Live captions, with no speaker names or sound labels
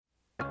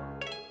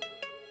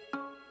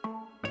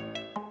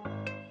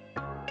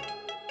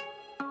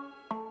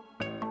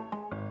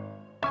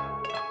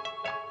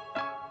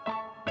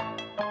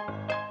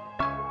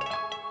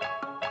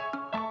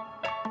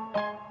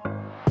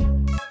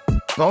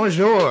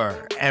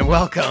Bonjour, and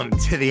welcome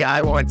to the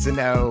I Want to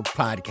Know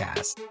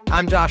podcast.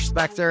 I'm Josh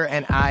Spector,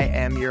 and I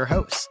am your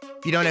host.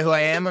 If you don't know who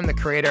I am, I'm the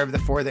creator of the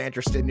For the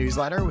Interested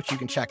newsletter, which you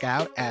can check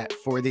out at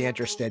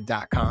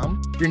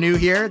fortheinterested.com. If you're new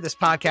here, this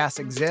podcast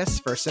exists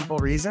for a simple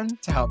reason: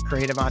 to help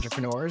creative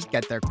entrepreneurs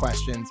get their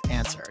questions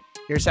answered.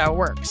 Here's how it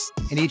works.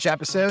 In each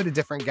episode, a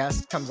different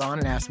guest comes on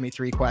and asks me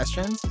 3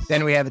 questions.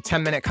 Then we have a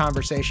 10-minute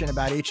conversation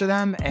about each of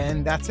them,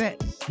 and that's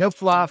it. No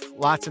fluff,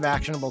 lots of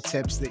actionable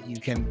tips that you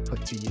can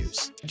put to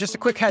use. Just a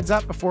quick heads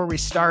up before we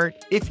start.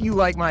 If you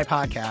like my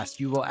podcast,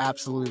 you will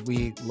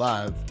absolutely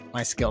love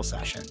my skill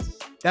sessions.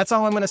 That's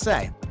all I'm going to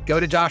say. Go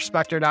to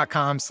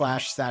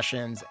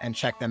joshspector.com/sessions and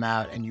check them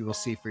out, and you will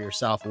see for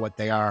yourself what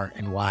they are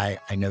and why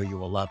I know you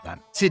will love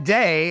them.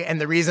 Today,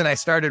 and the reason I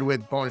started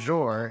with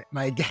bonjour,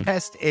 my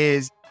guest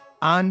is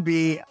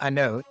Anne-B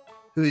Anot,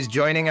 who's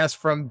joining us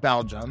from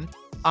Belgium.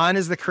 Anne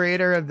is the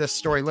creator of the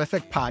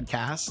Storylific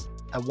podcast,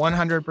 a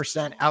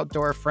 100%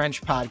 outdoor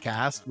French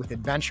podcast with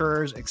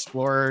adventurers,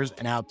 explorers,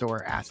 and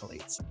outdoor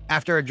athletes.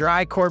 After a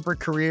dry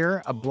corporate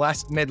career, a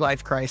blessed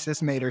midlife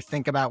crisis made her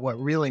think about what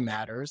really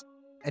matters,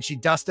 and she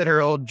dusted her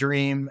old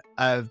dream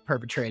of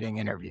perpetrating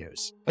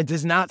interviews. It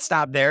does not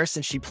stop there,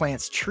 since she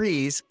plants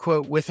trees,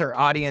 quote, with her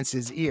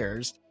audience's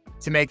ears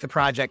to make the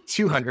project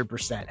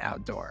 200%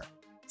 outdoor.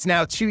 It's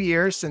now 2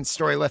 years since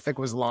Storylific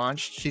was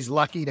launched. She's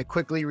lucky to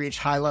quickly reach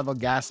high-level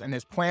guests and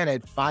has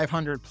planted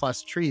 500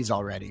 plus trees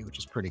already, which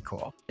is pretty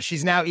cool.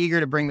 She's now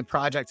eager to bring the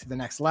project to the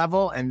next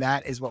level, and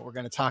that is what we're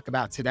going to talk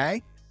about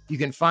today. You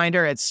can find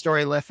her at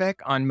Storylific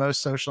on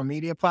most social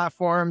media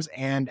platforms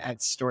and at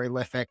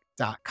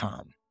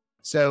storylific.com.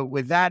 So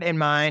with that in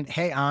mind,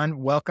 hey, Anne,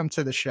 welcome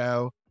to the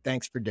show.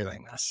 Thanks for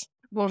doing this.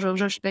 Bonjour,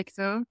 Josh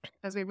Spector,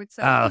 as we would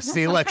say. Oh,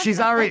 see, look, she's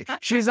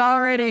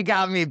already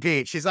got me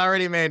beat. She's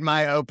already made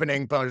my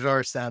opening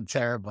bonjour sound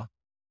terrible.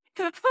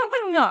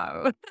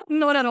 No,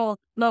 not at all.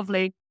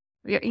 Lovely.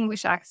 Your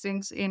English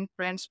accents in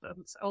French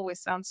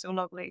always sound so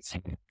lovely.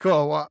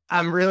 Cool. Well,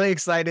 I'm really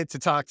excited to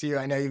talk to you.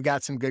 I know you've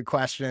got some good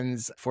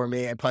questions for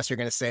me, and plus you're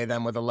going to say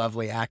them with a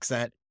lovely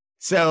accent.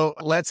 So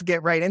let's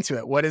get right into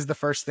it. What is the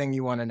first thing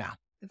you want to know?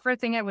 The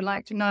first thing I would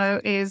like to know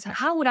is,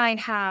 how would I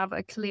have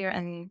a clear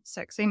and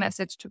sexy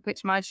message to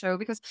pitch my show?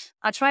 Because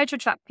I try to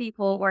attract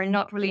people who are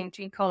not really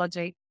into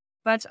ecology,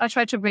 but I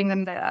try to bring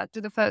them there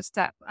to the first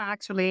step.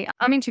 Actually,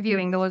 I'm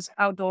interviewing those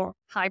outdoor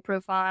high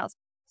profiles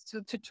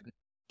to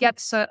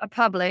get a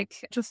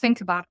public to think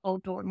about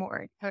outdoor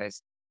more,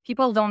 because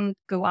people don't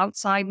go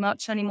outside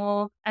much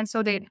anymore. And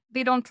so they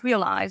don't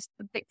realize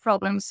the big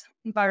problems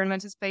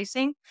environment is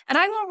facing. And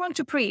I don't want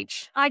to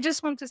preach. I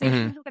just want to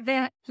say,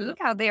 look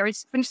out there.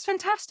 It's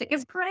fantastic.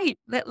 It's great.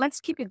 Let's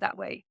keep it that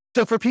way.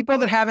 So for people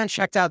that haven't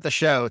checked out the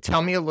show,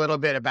 tell me a little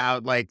bit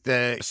about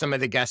some of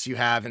the guests you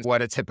have and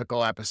what a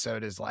typical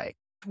episode is like.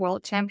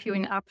 World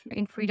champion up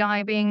in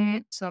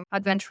freediving, some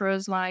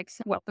adventurers like,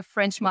 the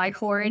French Mike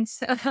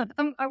Horns. I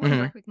want to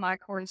work with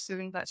Mike Horns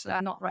soon, but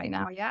not right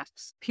now yet.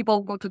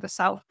 People go to the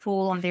South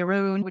Pole on their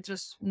own with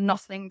just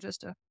nothing,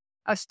 just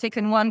a stick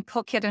in one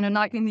pocket and a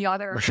knife in the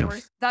other, or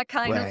that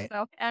kind of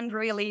stuff. And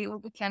really,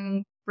 we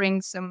can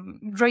bring some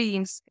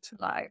dreams to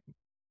life.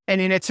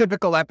 And in a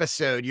typical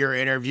episode, you're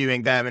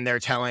interviewing them and they're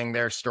telling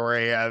their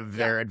story of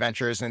their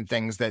adventures and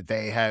things that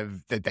they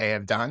have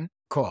done.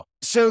 Cool.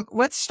 So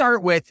let's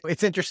start with,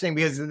 it's interesting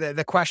because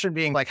the question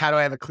being like, how do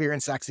I have a clear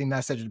and sexy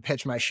message to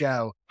pitch my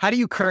show? How do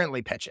you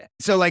currently pitch it?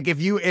 So like,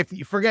 if you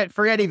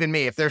forget even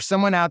me, if there's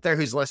someone out there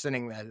who's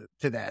listening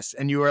to this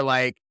and you are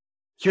like,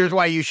 here's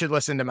why you should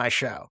listen to my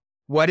show.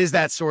 What is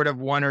that sort of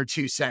 1 or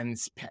 2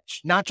 sentence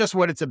pitch? Not just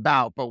what it's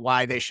about, but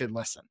why they should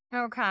listen.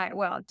 Okay.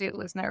 Well, dear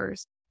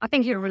listeners, I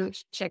think you really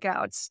should check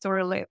out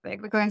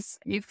Storylific, because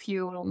if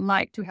you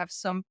like to have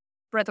some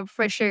breath of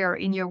fresh air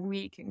in your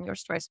week, in your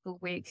stressful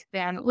week,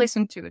 then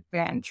listen to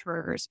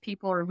adventurers.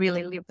 People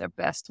really live their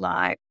best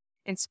life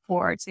in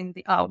sports, in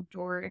the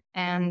outdoor,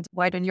 and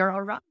widen your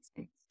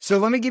horizons. So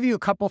let me give you a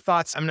couple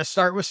thoughts. I'm going to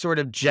start with sort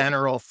of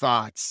general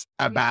thoughts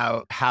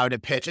about how to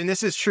pitch. And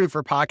this is true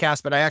for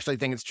podcasts, but I actually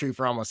think it's true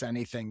for almost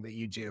anything that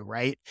you do,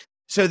 right?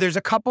 So there's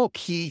a couple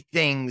key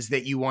things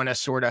that you want to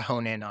sort of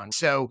hone in on.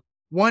 So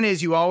one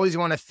is, you always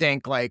want to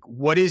think like,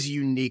 what is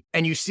unique?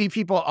 And you see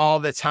people all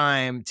the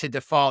time to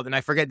default, and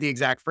I forget the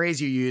exact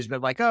phrase you use, but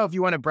like, oh, if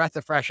you want a breath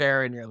of fresh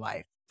air in your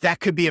life, that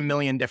could be a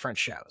million different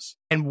shows.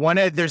 And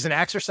there's an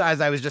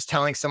exercise I was just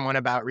telling someone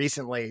about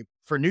recently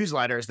for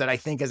newsletters that I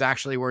think is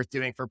actually worth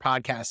doing for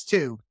podcasts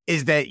too,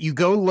 is that you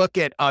go look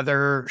at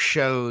other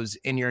shows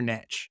in your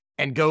niche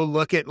and go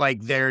look at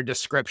like their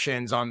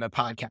descriptions on the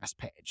podcast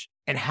page.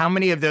 And how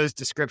many of those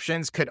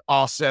descriptions could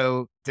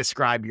also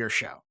describe your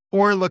show?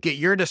 Or look at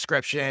your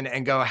description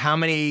and go, how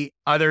many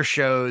other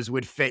shows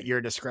would fit your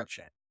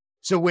description?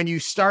 So when you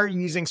start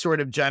using sort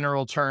of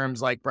general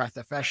terms like breath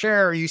of fresh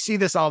air, you see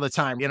this all the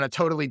time in a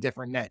totally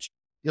different niche.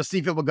 You'll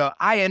see people go,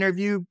 I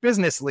interview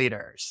business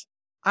leaders.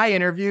 I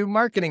interview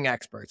marketing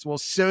experts. Well,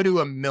 so do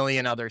a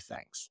million other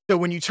things. So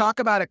when you talk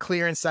about a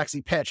clear and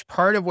sexy pitch,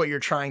 part of what you're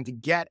trying to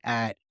get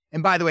at,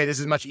 and by the way, this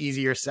is much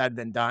easier said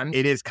than done.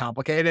 It is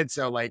complicated.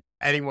 So like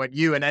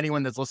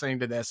anyone that's listening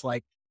to this,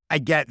 like I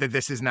get that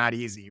this is not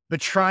easy,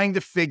 but trying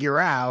to figure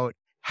out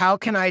how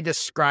can I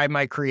describe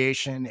my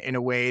creation in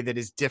a way that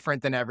is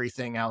different than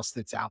everything else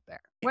that's out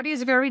there? What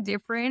is very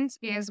different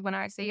is when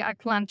I say I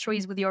plant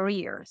trees with your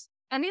ears.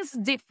 And it's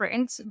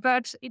different,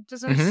 but it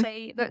doesn't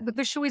say that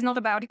the show is not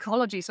about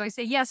ecology. So I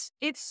say, yes,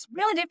 it's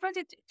really different.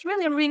 It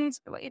really rings.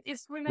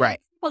 It's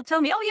Right. People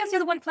tell me, oh, yes, you're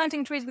the one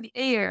planting trees with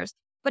ears.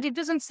 But it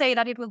doesn't say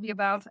that it will be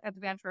about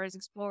adventurers,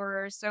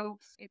 explorers. So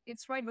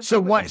it's right.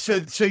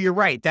 So you're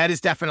right. That is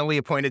definitely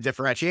a point of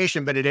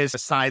differentiation, but it is a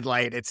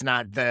sidelight. It's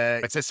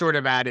a sort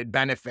of added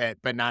benefit,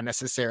 but not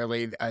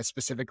necessarily a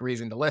specific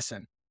reason to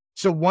listen.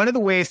 So one of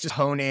the ways to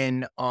hone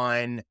in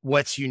on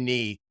what's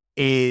unique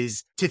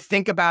is to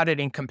think about it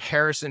in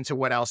comparison to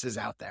what else is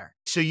out there.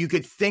 So you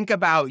could think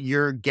about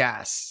your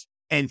guests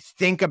and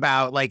think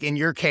about, like in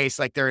your case,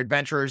 like they're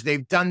adventurers.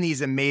 They've done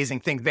these amazing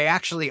things. They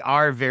actually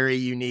are very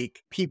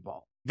unique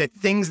people. The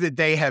things that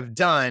they have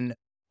done,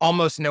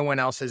 almost no one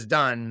else has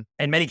done.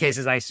 In many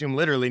cases, I assume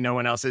literally no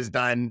one else has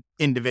done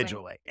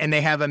individually. Right. And they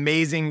have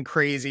amazing,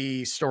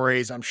 crazy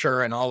stories, I'm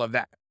sure, and all of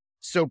that.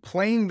 So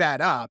playing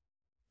that up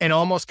and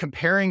almost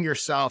comparing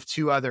yourself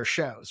to other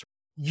shows,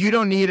 you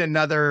don't need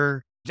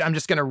another. I'm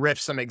just going to riff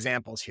some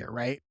examples here,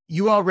 right?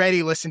 You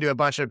already listen to a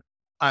bunch of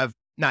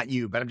not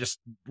you, but I'm just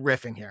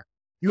riffing here.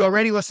 You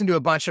already listen to a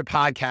bunch of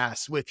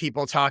podcasts with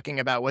people talking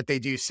about what they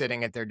do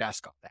sitting at their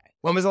desk all day.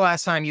 When was the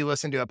last time you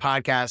listened to a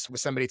podcast with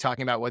somebody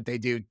talking about what they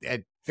do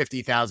at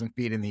 50,000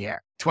 feet in the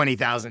air,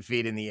 20,000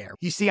 feet in the air?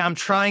 You see, I'm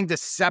trying to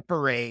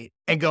separate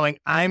and going,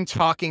 I'm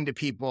talking to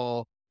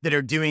people that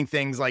are doing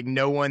things like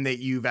no one that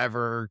you've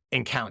ever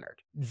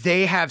encountered.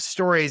 They have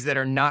stories that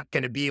are not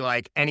going to be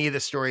like any of the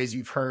stories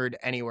you've heard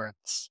anywhere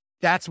else.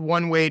 That's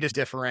one way to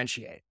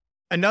differentiate.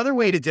 Another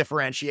way to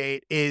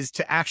differentiate is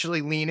to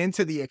actually lean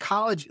into the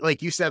ecology.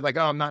 Like you said, like,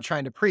 oh, I'm not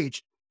trying to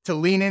preach, to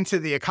lean into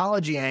the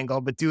ecology angle,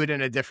 but do it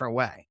in a different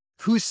way.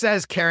 Who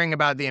says caring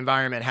about the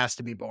environment has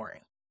to be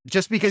boring?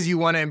 Just because you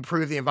want to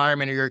improve the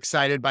environment or you're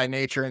excited by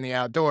nature and the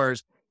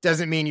outdoors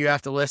doesn't mean you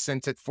have to listen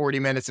to 40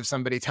 minutes of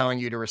somebody telling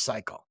you to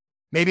recycle.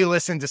 Maybe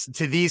listen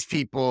to these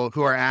people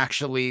who are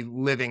actually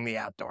living the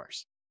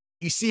outdoors.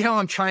 You see how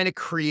I'm trying to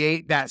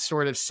create that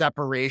sort of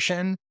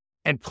separation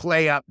and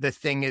play up the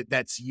thing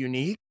that's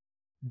unique?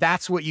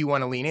 That's what you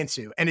want to lean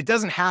into. And it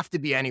doesn't have to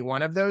be any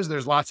one of those.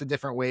 There's lots of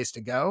different ways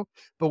to go.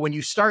 But when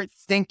you start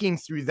thinking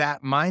through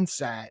that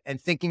mindset and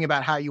thinking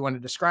about how you want to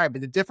describe it,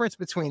 the difference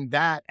between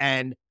that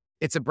and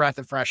It's a Breath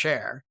of Fresh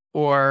Air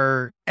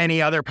or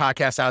any other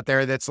podcast out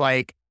there that's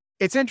like,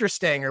 it's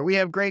interesting, or we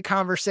have great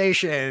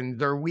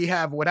conversations, or we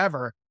have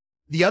whatever.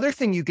 The other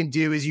thing you can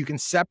do is you can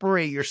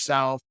separate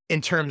yourself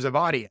in terms of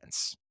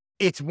audience.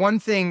 It's one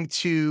thing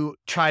to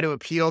try to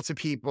appeal to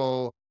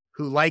people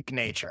who like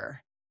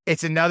nature.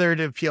 It's another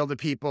to appeal to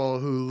people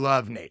who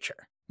love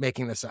nature,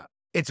 making this up.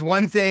 It's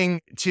one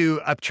thing to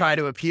try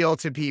to appeal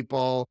to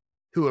people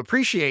who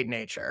appreciate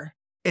nature.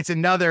 It's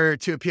another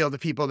to appeal to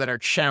people that are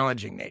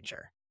challenging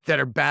nature, that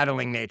are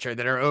battling nature,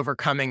 that are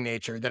overcoming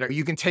nature,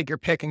 you can take your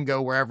pick and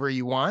go wherever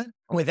you want.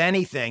 With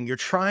anything, you're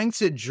trying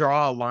to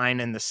draw a line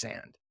in the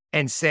sand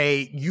and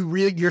say,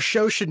 your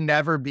show should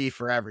never be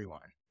for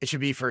everyone. It should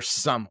be for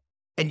someone.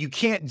 And you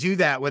can't do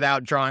that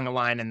without drawing a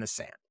line in the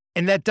sand.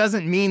 And that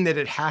doesn't mean that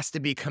it has to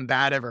be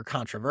combative or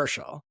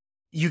controversial.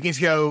 You can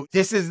go,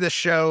 this is the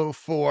show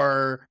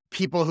for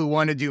people who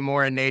want to do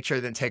more in nature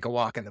than take a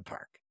walk in the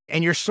park.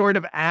 And you're sort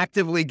of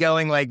actively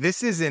going like,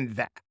 this isn't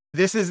that.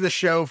 This is the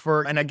show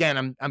for, and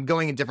again, I'm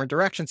going in different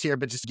directions here,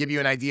 but just to give you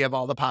an idea of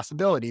all the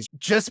possibilities.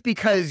 Just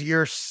because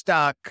you're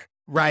stuck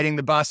riding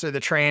the bus or the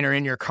train or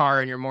in your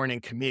car in your morning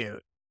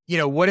commute,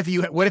 what if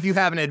you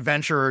have an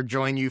adventurer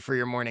join you for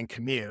your morning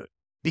commute?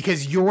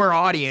 Because your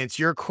audience,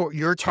 your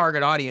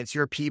target audience,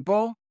 your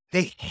people,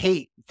 they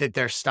hate that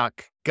they're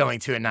stuck going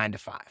to a 9 to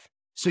 5.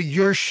 So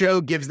your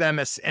show gives them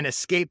an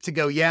escape to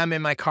go, yeah, I'm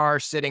in my car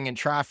sitting in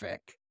traffic,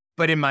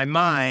 but in my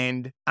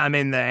mind, I'm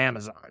in the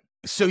Amazon.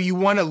 So you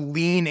want to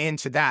lean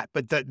into that.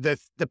 But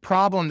the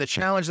problem, the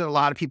challenge that a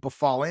lot of people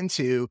fall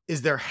into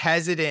is they're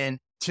hesitant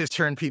to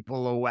turn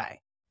people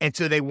away. And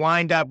so they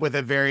wind up with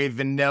a very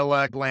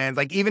vanilla bland,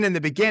 like even in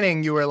the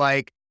beginning, you were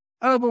like,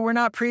 oh, but we're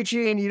not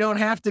preaching. You don't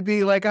have to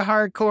be like a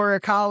hardcore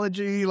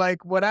ecology,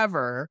 like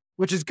whatever,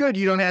 which is good.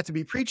 You don't have to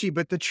be preachy.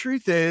 But the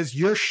truth is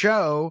your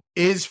show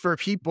is for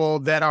people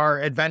that are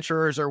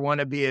adventurers or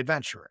want to be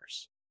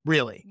adventurers.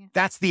 Really, yeah.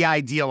 That's the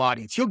ideal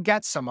audience. You'll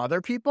get some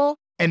other people,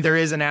 and there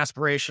is an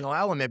aspirational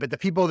element, but the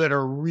people that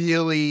are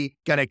really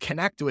going to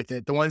connect with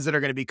it, the ones that are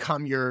going to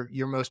become your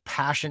most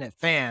passionate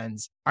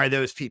fans are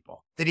those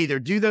people that either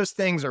do those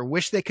things or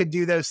wish they could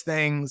do those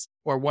things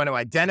or want to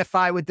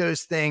identify with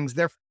those things.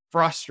 They're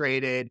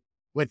frustrated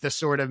with the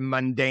sort of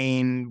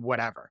mundane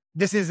whatever.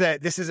 This is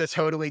a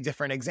totally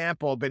different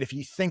example, but if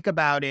you think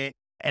about it,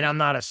 and I'm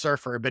not a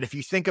surfer, but if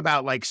you think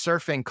about like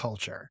surfing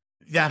culture,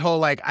 that whole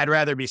like, I'd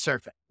rather be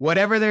surfing.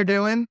 Whatever they're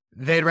doing,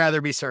 they'd rather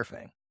be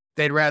surfing.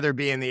 They'd rather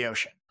be in the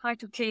ocean. Hi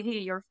to Katie,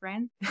 your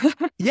friend.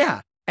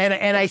 Yeah. And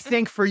I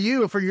think for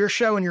your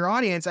show and your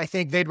audience, I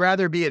think they'd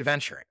rather be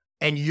adventuring.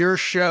 And your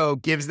show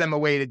gives them a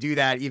way to do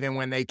that even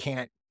when they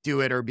can't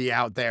do it or be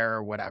out there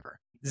or whatever.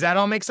 Does that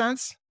all make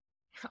sense?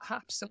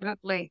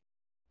 Absolutely.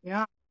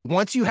 Yeah.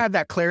 Once you have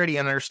that clarity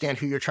and understand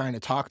who you're trying to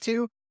talk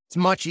to, it's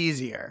much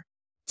easier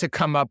to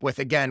come up with,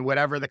 again,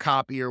 whatever the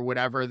copy or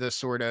whatever the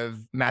sort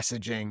of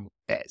messaging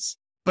is.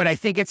 But I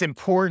think it's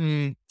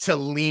important to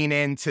lean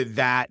into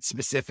that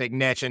specific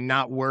niche and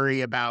not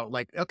worry about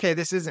like, okay,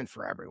 this isn't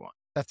for everyone.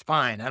 That's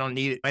fine. I don't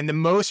need it. And the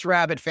most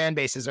rabid fan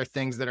bases are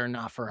things that are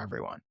not for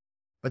everyone,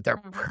 but they're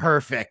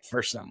perfect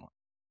for someone.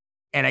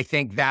 And I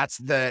think that's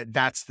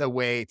the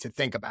way to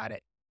think about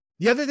it.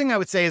 The other thing I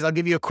would say is I'll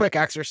give you a quick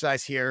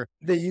exercise here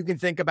that you can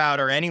think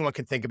about or anyone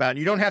can think about.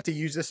 You don't have to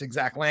use this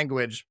exact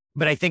language,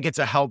 but I think it's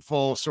a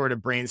helpful sort of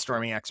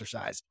brainstorming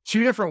exercise.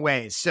 Two different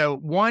ways. So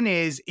one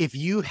is if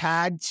you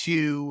had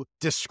to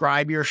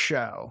describe your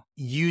show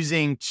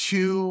using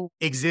two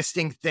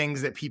existing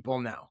things that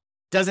people know.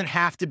 Doesn't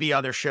have to be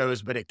other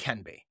shows, but it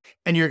can be.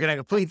 And you're going to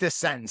complete this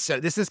sentence. So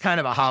this is kind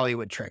of a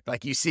Hollywood trick.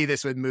 Like you see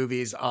this with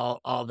movies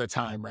all the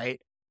time,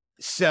 right?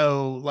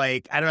 So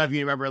like, I don't know if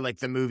you remember like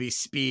the movie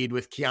Speed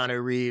with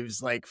Keanu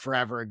Reeves, like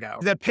forever ago.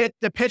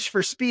 The pitch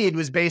for Speed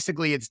was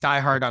basically it's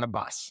Die Hard on a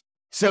bus.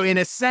 So in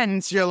a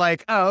sentence, you're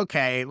like, oh,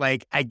 okay,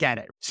 like I get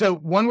it. So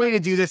one way to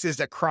do this is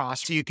a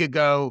cross. So you could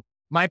go,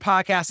 my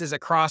podcast is a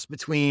cross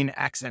between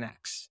X and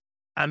X.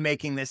 I'm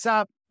making this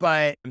up,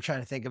 but I'm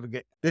trying to think of a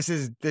good, this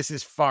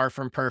is far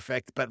from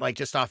perfect, but like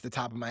just off the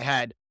top of my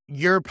head,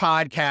 your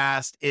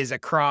podcast is a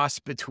cross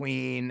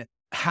between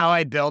How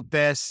I Built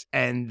This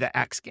and the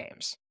X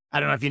Games. I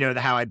don't know if you know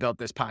the How I Built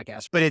This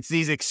podcast, but it's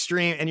these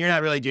extreme, and you're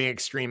not really doing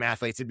extreme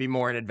athletes. It'd be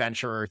more an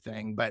adventurer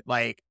thing, but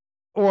like,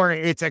 or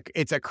it's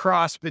a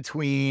cross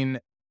between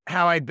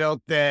How I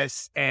Built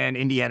This and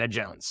Indiana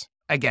Jones.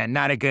 Again,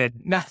 not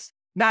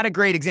a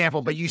great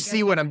example, but you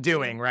see what I'm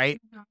doing, right?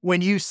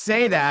 When you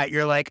say that,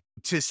 you're like,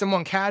 to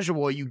someone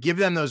casual, you give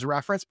them those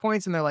reference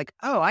points and they're like,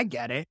 oh, I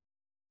get it.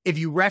 If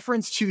you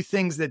reference two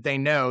things that they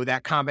know,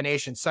 that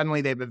combination,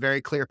 suddenly they have a very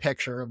clear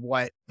picture of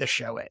what the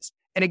show is.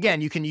 And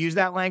again, you can use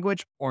that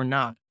language or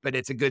not, but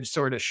it's a good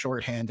sort of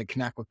shorthand to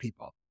connect with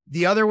people.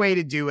 The other way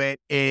to do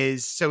it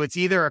is, so it's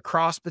either a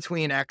cross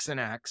between X and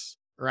X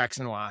or X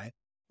and Y,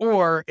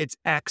 or it's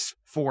X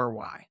for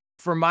Y.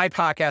 For my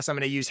podcast, I'm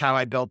going to use How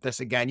I Built This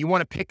again. You want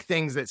to pick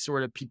things that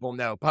sort of people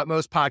know, but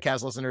most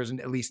podcast listeners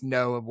at least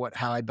know of what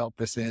How I Built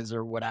This is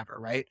or whatever,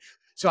 right?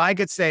 So I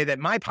could say that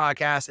my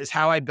podcast is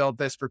How I Built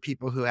This for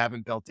people who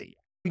haven't built it yet.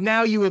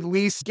 Now you at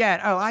least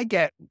get,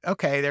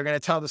 okay, they're going to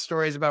tell the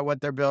stories about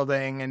what they're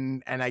building.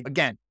 And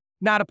again,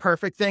 not a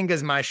perfect thing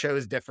because my show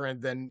is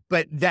different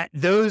but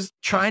those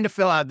trying to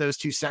fill out those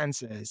two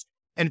sentences.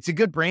 And it's a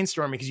good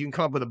brainstorming because you can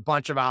come up with a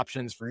bunch of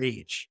options for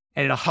each.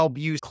 And it'll help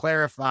you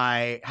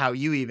clarify how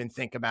you even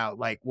think about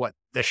like what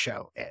the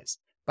show is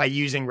by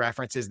using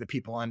references that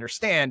people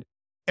understand.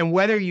 And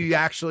whether you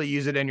actually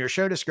use it in your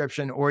show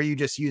description or you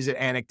just use it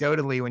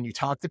anecdotally when you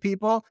talk to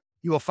people,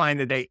 you will find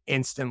that they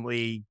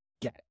instantly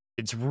get it.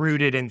 It's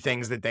rooted in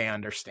things that they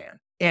understand.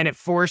 And it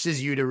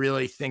forces you to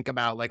really think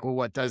about like, well,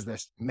 what does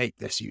this make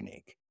this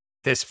unique?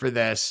 This for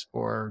this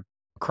or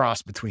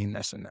cross between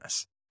this and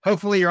this.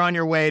 Hopefully you're on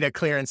your way to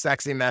clear and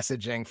sexy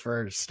messaging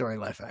for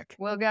Storylific.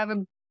 Well,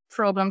 Gavin,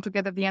 problem to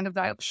get at the end of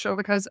that show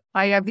because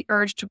I have the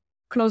urge to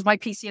close my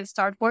PC and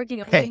start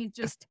working. It's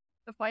just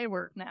the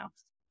firework now.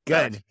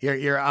 Good.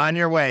 You're on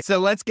your way. So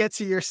let's get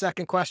to your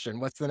second question.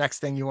 What's the next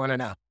thing you want to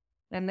know?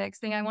 The next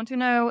thing I want to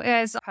know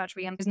is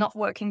Patreon is not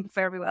working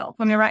very well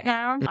for me right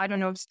now. I don't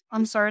know if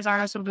sponsors are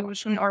a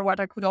solution or what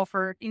I could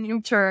offer in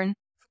return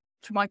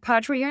to my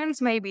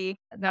Patreons.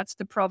 Maybe that's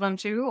the problem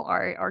too,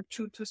 or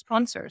to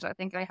sponsors. I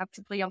think I have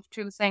to play on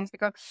two things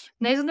because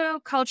there's no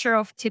culture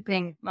of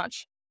tipping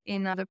much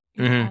in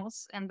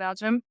France and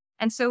Belgium.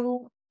 And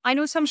so I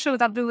know some shows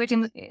that do it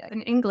in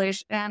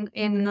English and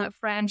in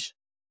French.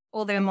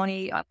 All their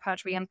money at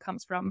Patreon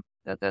comes from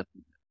the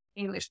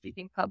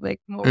English-speaking public,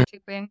 more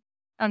tipping.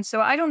 And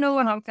so I don't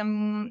know how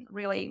can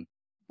really,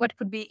 what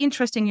could be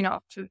interesting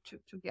enough to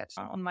get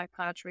on my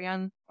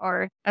Patreon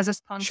or as a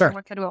sponsor,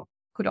 what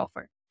could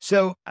offer.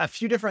 So a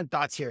few different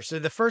thoughts here. So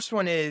the first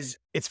one is,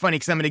 it's funny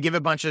because I'm going to give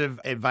a bunch of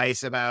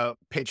advice about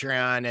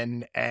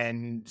Patreon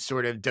and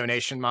sort of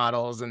donation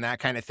models and that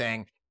kind of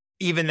thing,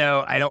 even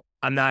though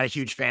I'm not a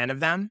huge fan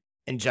of them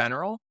in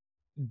general,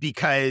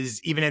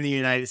 because even in the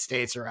United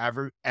States or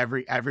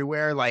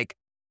everywhere, like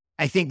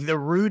I think the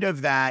root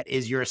of that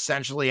is you're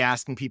essentially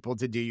asking people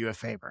to do you a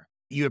favor.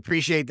 You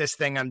appreciate this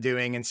thing I'm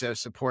doing, and so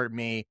support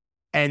me.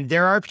 And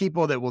there are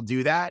people that will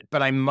do that,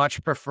 but I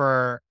much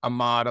prefer a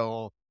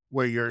model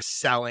where you're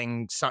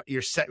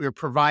you're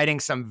providing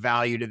some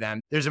value to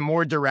them. There's a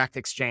more direct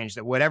exchange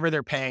that whatever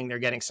they're paying, they're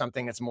getting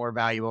something that's more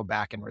valuable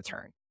back in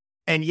return.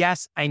 And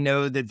yes, I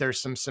know that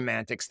there's some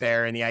semantics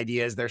there, and the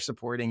idea is they're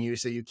supporting you,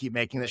 so you keep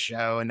making the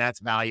show, and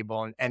that's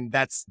valuable, and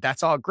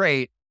that's all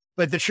great.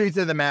 But the truth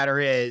of the matter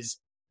is,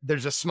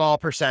 there's a small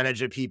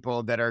percentage of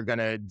people that are going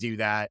to do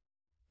that.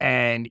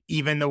 And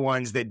even the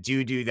ones that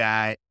do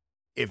that,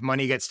 if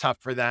money gets tough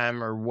for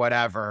them or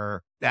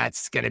whatever,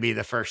 that's going to be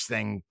the first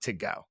thing to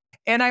go.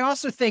 And I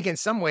also think in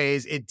some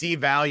ways it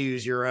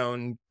devalues your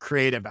own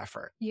creative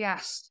effort.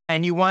 Yes.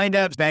 And you wind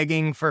up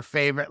begging for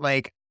favorite.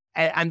 Like,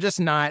 I'm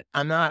not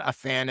a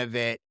fan of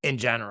it in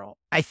general.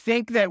 I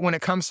think that when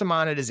it comes to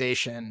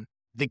monetization,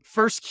 the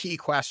first key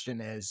question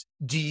is,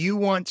 do you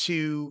want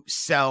to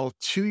sell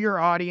to your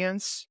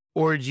audience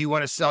or do you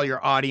want to sell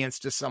your audience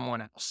to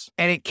someone else?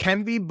 And it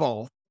can be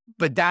both,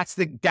 but that's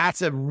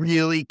a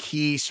really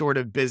key sort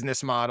of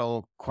business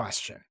model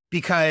question.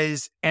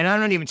 Because, and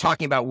I'm not even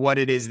talking about what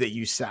it is that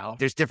you sell.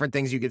 There's different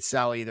things you could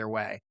sell either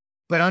way.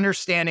 But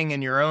understanding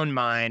in your own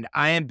mind,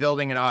 I am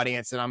building an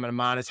audience that I'm going to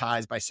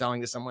monetize by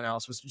selling to someone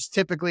else, which is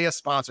typically a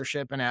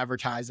sponsorship and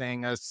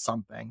advertising or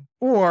something.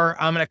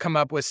 Or I'm going to come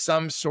up with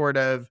some sort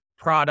of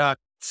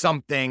product,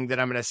 something that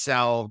I'm going to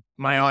sell.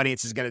 My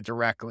audience is going to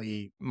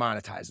directly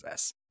monetize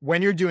this.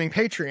 When you're doing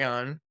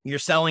Patreon, you're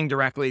selling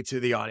directly to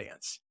the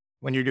audience.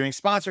 When you're doing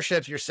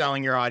sponsorships, you're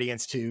selling your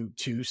audience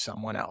to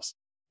someone else.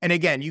 And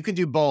again, you can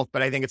do both,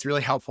 but I think it's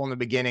really helpful in the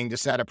beginning to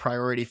set a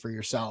priority for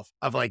yourself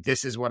of like,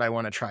 this is what I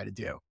want to try to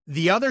do.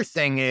 The other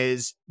thing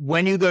is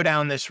when you go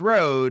down this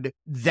road,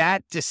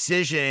 that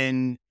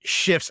decision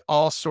shifts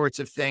all sorts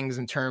of things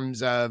in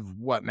terms of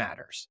what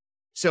matters.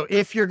 So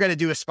if you're going to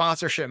do a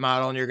sponsorship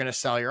model and you're going to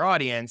sell your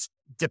audience,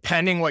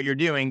 depending what you're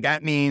doing,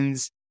 that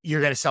means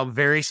you're going to sell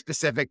very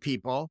specific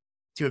people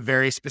to a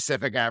very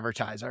specific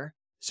advertiser.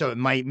 So it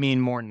might mean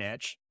more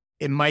niche.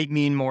 It might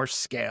mean more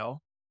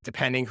scale,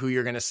 depending who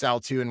you're going to sell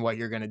to and what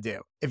you're going to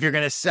do. If you're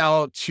going to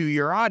sell to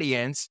your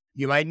audience,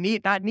 you might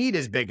not need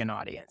as big an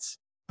audience,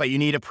 but you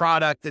need a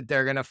product that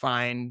they're going to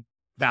find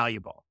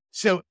valuable.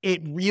 So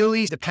it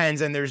really depends.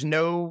 And there's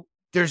no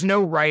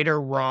right or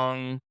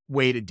wrong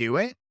way to do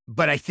it.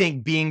 But I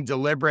think being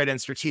deliberate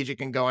and strategic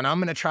and going, I'm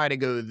going to try to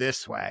go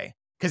this way,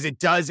 because it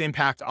does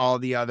impact all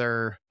the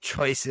other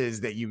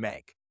choices that you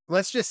make.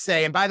 Let's just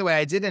say, and by the way,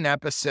 I did an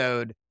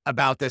episode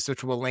about this,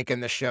 which we'll link in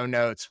the show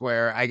notes,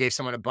 where I gave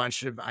someone a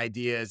bunch of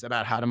ideas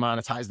about how to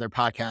monetize their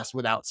podcast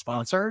without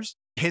sponsors.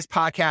 His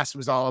podcast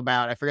was all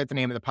about, I forget the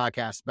name of the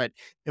podcast, but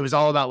it was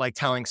all about like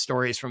telling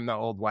stories from the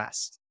Old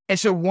West. And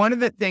so one of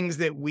the things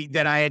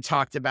that I had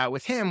talked about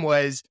with him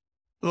was,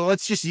 well,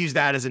 let's just use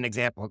that as an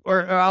example,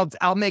 or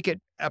I'll make it,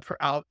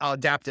 I'll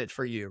adapt it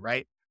for you,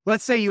 right?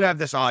 Let's say you have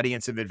this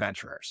audience of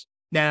adventurers.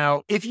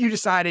 Now, if you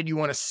decided you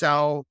want to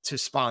sell to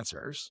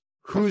sponsors,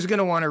 who's going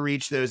to want to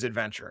reach those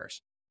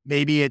adventurers?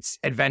 Maybe it's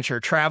adventure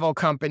travel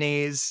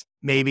companies.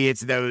 Maybe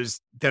it's those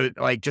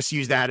like, just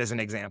use that as an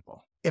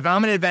example. If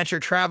I'm an adventure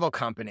travel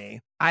company,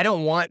 I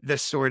don't want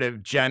this sort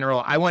of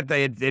general, I want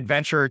the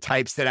adventurer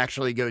types that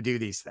actually go do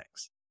these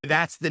things.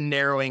 That's the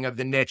narrowing of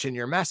the niche in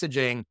your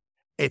messaging.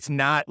 It's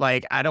not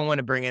like, I don't want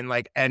to bring in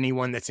like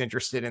anyone that's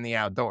interested in the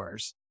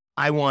outdoors.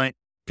 I want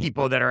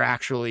people that are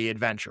actually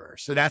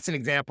adventurers. So that's an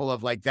example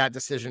of like that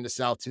decision to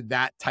sell to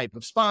that type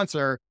of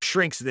sponsor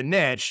shrinks the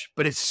niche,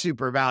 but it's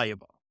super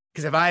valuable.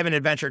 Because if I have an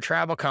adventure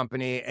travel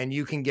company and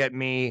you can get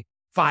me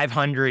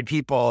 500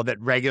 people that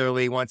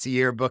regularly once a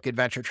year book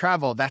adventure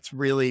travel, that's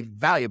really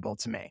valuable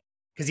to me.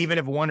 Because even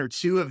if one or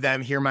two of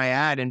them hear my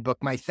ad and book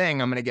my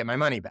thing, I'm going to get my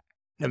money back,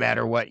 no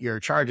matter what you're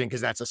charging, because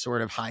that's a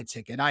sort of high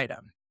ticket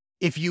item.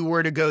 If you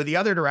were to go the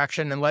other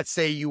direction, and let's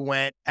say you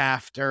went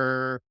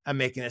after, I'm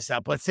making this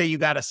up, let's say you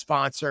got a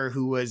sponsor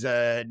who was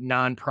a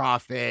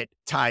nonprofit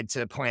tied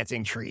to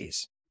planting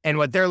trees. And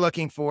what they're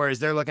looking for is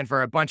they're looking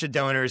for a bunch of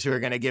donors who are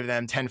going to give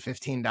them $10,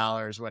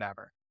 $15,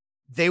 whatever.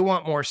 They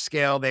want more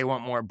scale. They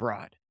want more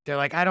broad. They're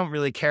like, I don't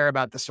really care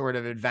about the sort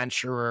of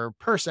adventurer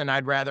person.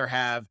 I'd rather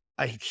have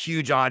a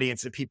huge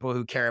audience of people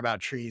who care about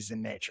trees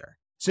and nature.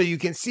 So you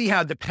can see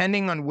how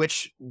depending on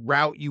which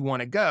route you want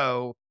to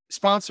go,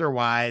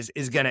 sponsor-wise,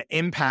 is going to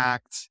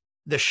impact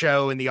the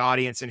show and the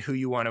audience and who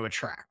you want to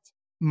attract.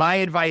 My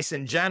advice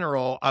in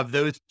general of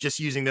those, just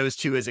using those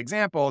two as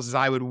examples, is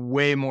I would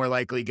way more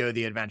likely go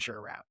the adventure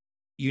route.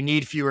 You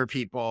need fewer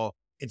people.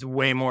 It's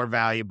way more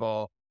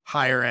valuable,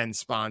 higher end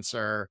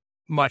sponsor,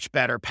 much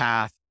better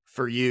path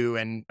for you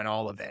and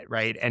all of it,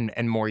 right?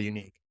 And more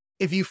unique.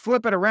 If you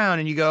flip it around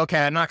and you go,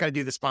 okay, I'm not going to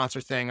do the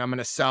sponsor thing. I'm going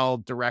to sell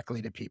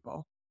directly to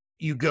people.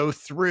 You go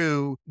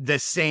through the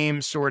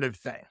same sort of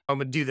thing. I'm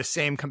going to do the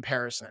same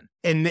comparison.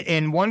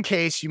 In one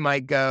case, you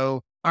might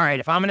go, all right,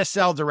 if I'm going to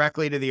sell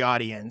directly to the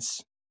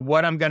audience,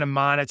 what I'm going to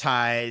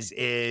monetize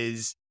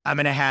is I'm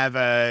going to have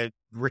a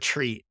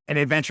retreat, an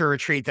adventure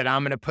retreat that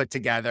I'm going to put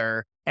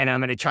together, and I'm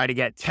going to try to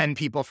get 10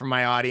 people from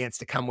my audience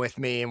to come with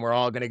me, and we're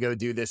all going to go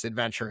do this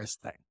adventurous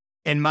thing.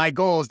 And my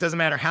goals, doesn't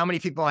matter how many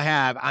people I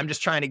have, I'm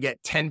just trying to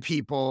get 10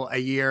 people a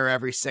year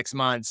every 6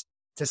 months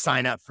to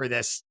sign up for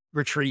this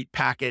retreat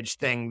package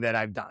thing that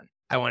I've done.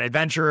 I want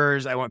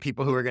adventurers. I want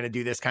people who are going to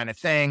do this kind of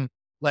thing.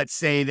 Let's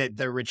say that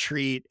the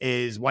retreat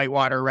is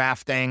whitewater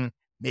rafting.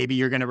 Maybe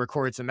you're going to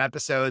record some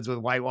episodes with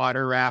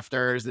whitewater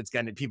rafters. That's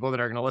going to people that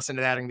are going to listen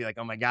to that and be like,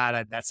 oh my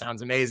God, that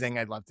sounds amazing.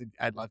 I'd love to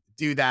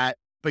do that.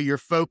 But you're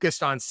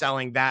focused on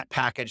selling that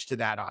package to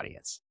that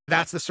audience.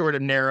 That's the sort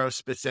of narrow,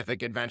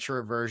 specific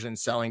adventurer version,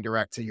 selling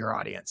direct to your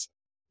audience.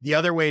 The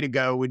other way to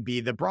go would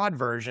be the broad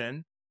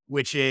version,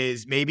 which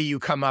is maybe you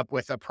come up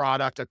with a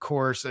product, a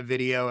course, a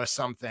video, or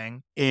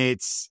something.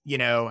 It's,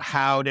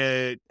 how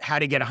to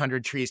get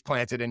 100 trees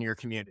planted in your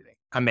community.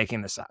 I'm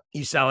making this up.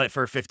 You sell it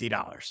for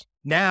 $50.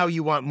 Now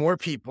you want more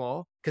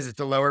people because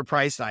it's a lower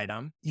price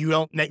item. You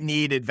don't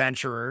need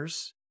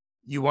adventurers.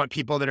 You want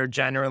people that are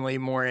generally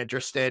more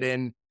interested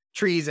in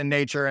trees and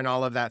nature and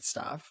all of that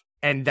stuff.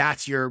 And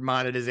that's your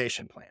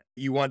monetization plan.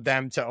 You want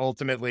them to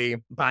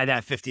ultimately buy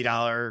that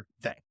 $50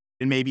 thing.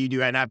 And maybe you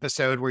do an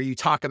episode where you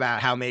talk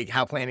about how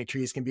planting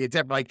trees can be a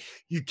different, like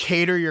you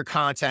cater your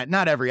content,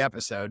 not every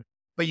episode,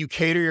 but you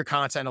cater your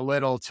content a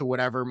little to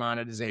whatever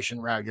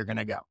monetization route you're going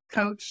to go.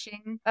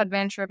 Coaching,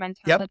 adventure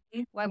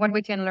mentality, what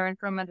we can learn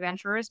from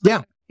adventurers.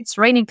 Yeah. It's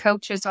raining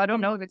coaches, so I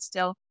don't know if it's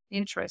still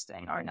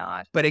interesting or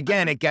not. But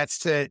again, it gets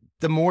to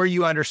the more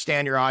you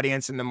understand your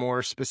audience and the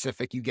more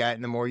specific you get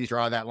and the more you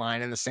draw that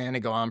line in the sand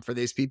and go on for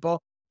these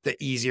people, the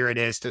easier it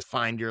is to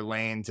find your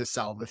lane to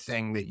sell the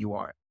thing that you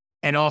want.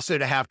 And also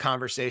to have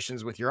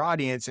conversations with your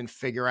audience and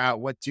figure out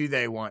what do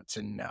they want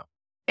to know.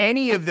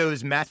 Any of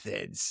those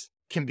methods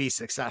can be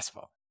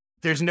successful.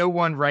 There's no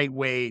one right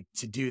way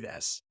to do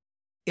this.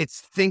 It's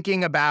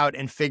thinking about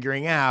and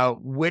figuring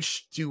out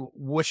which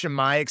am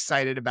I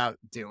excited about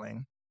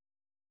doing.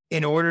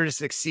 In order to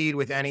succeed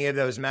with any of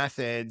those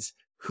methods,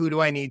 who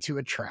do I need to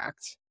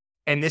attract?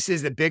 And this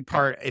is the big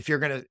part. If you're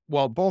going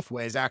to, both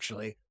ways,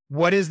 actually,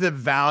 what is the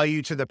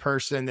value to the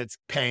person that's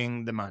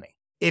paying the money?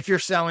 If you're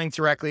selling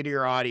directly to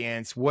your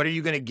audience, what are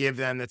you going to give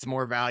them that's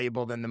more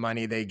valuable than the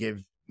money they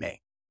give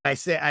me? I've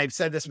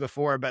said this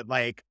before, but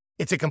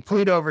it's a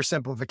complete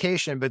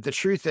oversimplification. But the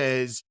truth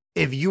is,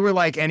 if you were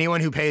like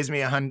anyone who pays me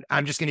 $100,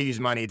 I'm just going to use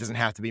money. It doesn't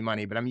have to be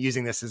money, but I'm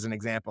using this as an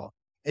example.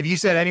 If you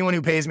said anyone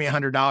who pays me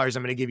 $100,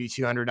 I'm going to give you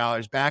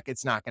 $200 back,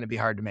 it's not going to be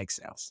hard to make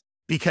sales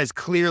because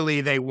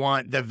clearly they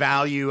want the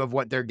value of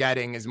what they're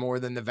getting is more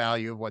than the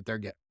value of what they're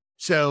getting.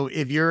 So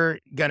if you're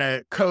going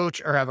to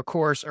coach or have a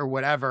course or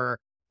whatever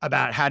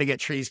about how to get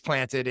trees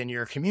planted in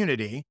your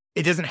community,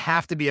 it doesn't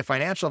have to be a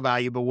financial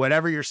value, but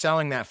whatever you're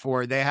selling that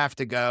for, they have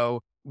to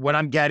go, what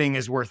I'm getting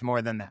is worth more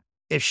than that.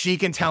 If she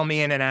can tell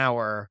me in an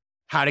hour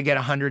how to get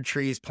 100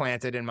 trees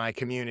planted in my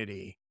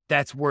community,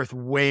 that's worth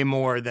way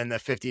more than the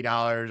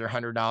 $50 or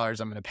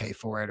 $100 I'm going to pay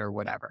for it or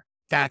whatever.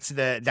 That's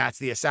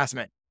the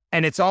assessment.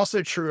 And it's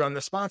also true on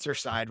the sponsor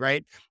side,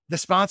 right? The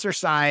sponsor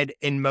side,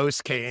 in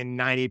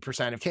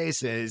 90% of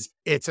cases,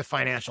 it's a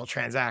financial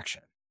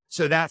transaction.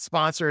 So that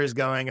sponsor is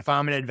going, if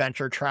I'm an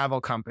adventure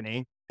travel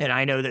company and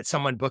I know that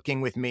someone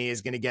booking with me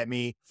is going to get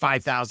me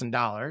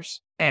 $5,000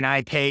 and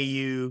I pay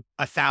you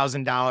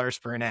 $1,000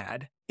 for an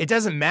ad, it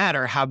doesn't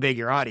matter how big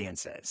your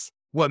audience is.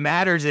 What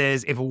matters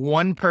is if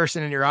one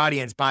person in your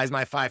audience buys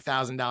my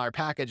 $5,000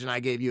 package and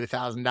I gave you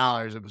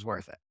 $1,000, it was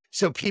worth it.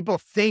 So people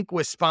think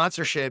with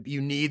sponsorship,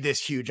 you need this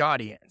huge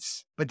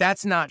audience, but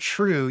that's not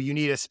true. You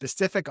need a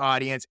specific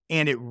audience,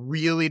 and it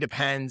really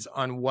depends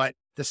on what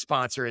the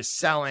sponsor is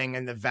selling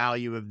and the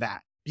value of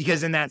that.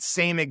 Because in that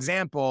same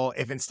example,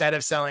 if instead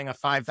of selling a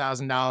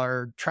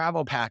 $5,000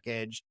 travel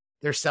package,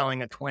 they're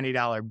selling a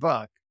 $20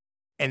 book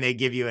and they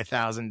give you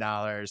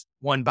 $1,000,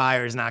 one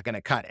buyer is not going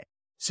to cut it.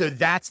 So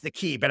that's the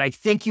key. But I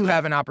think you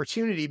have an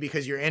opportunity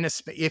because you're in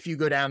if you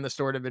go down the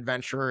sort of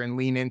adventurer and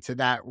lean into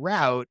that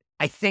route,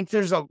 I think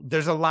there's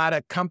a lot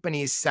of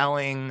companies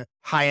selling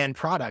high-end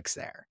products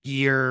there,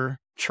 gear,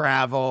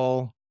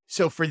 travel.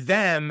 So for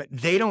them,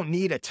 they don't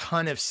need a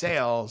ton of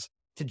sales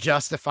to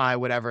justify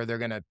whatever they're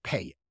going to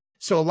pay you.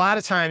 So a lot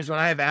of times when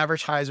I have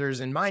advertisers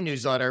in my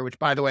newsletter, which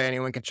by the way,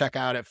 anyone can check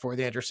out at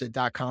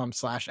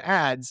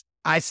fortheinterested.com/ads,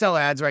 I sell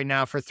ads right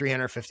now for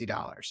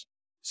 $350.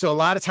 So a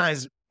lot of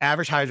times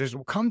advertisers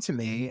will come to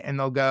me and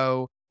they'll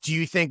go, do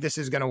you think this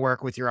is going to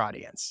work with your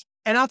audience?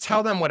 And I'll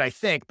tell them what I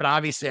think, but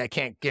obviously I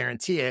can't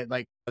guarantee it.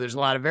 Like there's a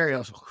lot of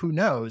variables, who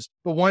knows?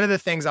 But one of the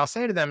things I'll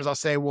say to them is I'll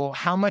say, well,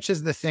 how much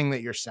is the thing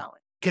that you're selling?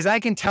 Because I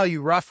can tell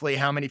you roughly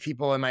how many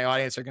people in my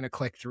audience are going to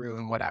click through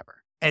and whatever.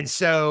 And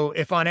so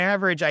if on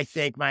average, I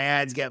think my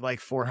ads get like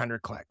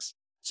 400 clicks.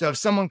 So if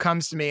someone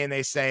comes to me and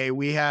they say,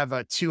 we have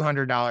a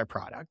 $200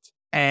 product,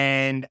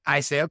 and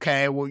I say,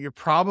 okay, well, you're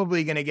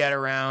probably going to get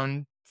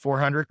around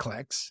 400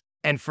 clicks.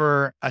 And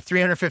for a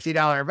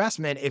 $350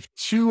 investment, if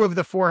 2 of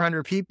the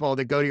 400 people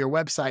that go to your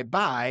website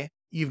buy,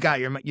 you've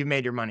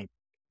made your money.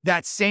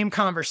 That same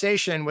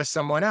conversation with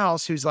someone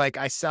else who's like,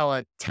 I sell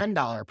a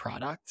 $10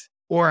 product,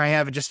 or I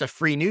have just a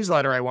free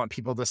newsletter I want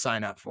people to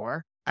sign up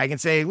for. I can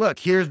say, look,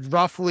 here's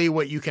roughly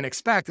what you can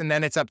expect. And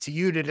then it's up to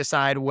you to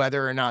decide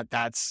whether or not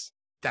that's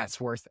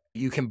worth it.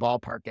 You can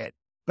ballpark it.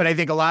 But I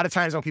think a lot of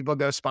times when people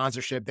go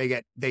sponsorship, they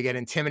get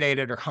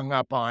intimidated or hung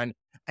up on,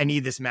 I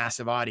need this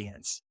massive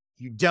audience.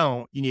 You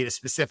don't. You need a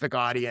specific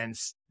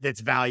audience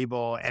that's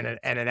valuable and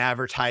an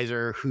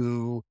advertiser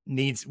who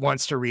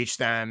wants to reach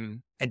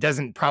them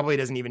and probably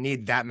doesn't even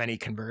need that many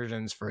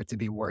conversions for it to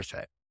be worth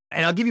it.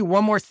 And I'll give you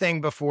one more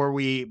thing before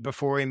we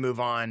move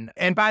on.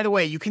 And by the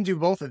way, you can do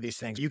both of these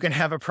things. You can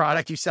have a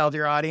product you sell to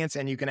your audience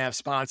and you can have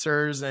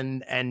sponsors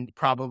and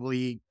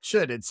probably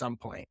should at some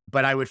point.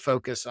 But I would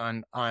focus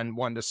on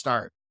one to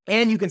start.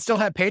 And you can still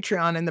have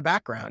Patreon in the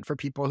background for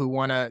people who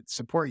want to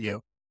support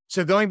you.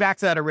 So going back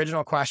to that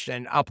original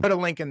question, I'll put a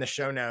link in the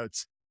show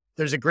notes.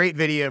 There's a great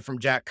video from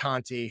Jack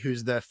Conte,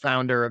 who's the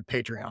founder of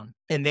Patreon.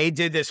 And they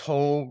did this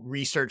whole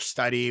research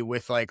study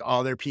with like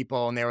all their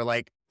people. And they were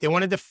like, they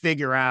wanted to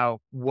figure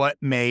out what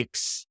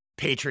makes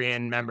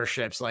Patreon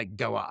memberships like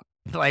go up,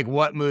 like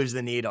what moves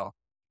the needle.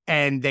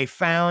 And they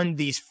found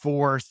these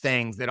 4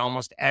 things that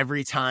almost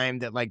every time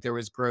that like there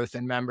was growth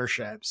in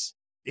memberships,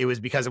 it was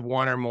because of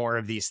one or more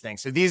of these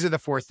things. So these are the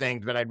 4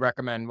 things, but I'd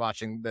recommend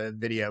watching the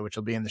video, which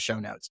will be in the show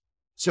notes.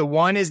 So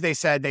one is they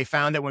said they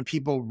found that when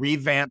people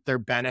revamp their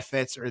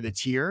benefits or the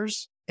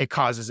tiers, it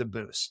causes a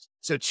boost.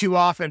 So too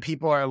often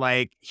people are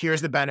like,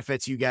 here's the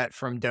benefits you get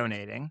from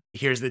donating.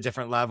 Here's the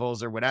different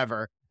levels or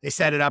whatever. They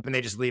set it up and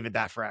they just leave it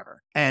that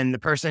forever. And the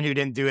person who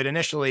didn't do it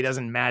initially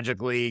doesn't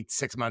magically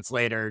 6 months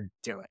later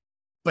do it.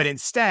 But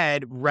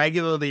instead,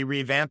 regularly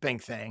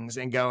revamping things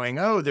and going,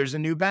 oh, there's a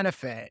new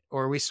benefit,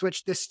 or we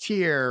switched this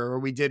tier, or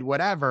we did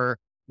whatever,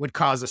 would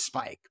cause a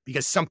spike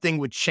because something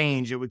would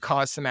change. It would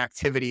cause some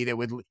activity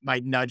that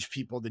might nudge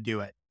people to do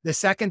it. The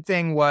second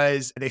thing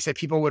was they said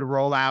people would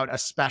roll out a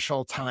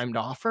special timed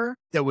offer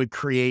that would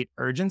create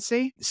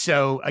urgency.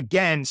 So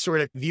again,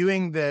 sort of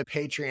viewing the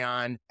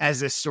Patreon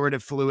as this sort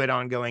of fluid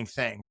ongoing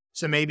thing.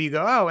 So maybe you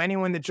go, oh,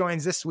 anyone that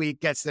joins this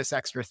week gets this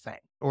extra thing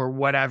or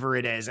whatever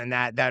it is. And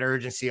that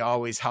urgency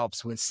always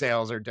helps with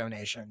sales or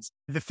donations.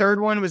 The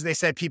third one was they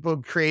said people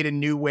created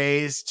new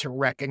ways to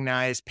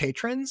recognize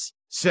patrons.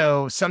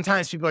 So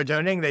sometimes people are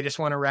donating, they just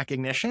want a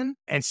recognition.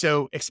 And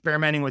so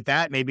experimenting with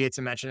that, maybe it's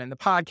a mention in the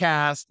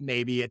podcast,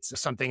 maybe it's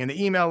something in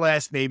the email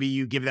list, maybe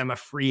you give them a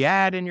free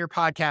ad in your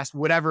podcast,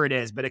 whatever it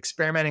is, but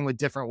experimenting with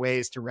different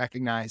ways to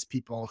recognize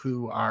people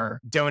who are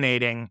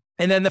donating.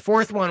 And then the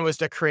fourth one was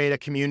to create a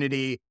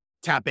community,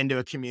 tap into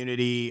a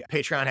community.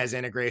 Patreon has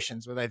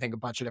integrations with, I think, a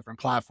bunch of different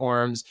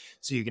platforms.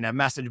 So you can have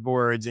message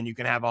boards and you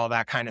can have all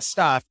that kind of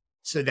stuff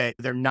so that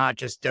they're not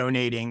just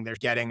donating, they're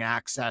getting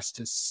access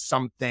to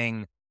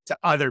something to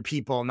other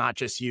people, not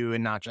just you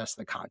and not just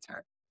the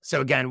content.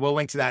 So again, we'll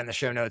link to that in the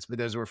show notes, but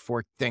those were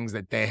 4 things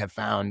that they have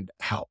found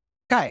help.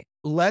 Okay,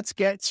 let's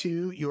get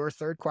to your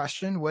third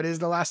question. What is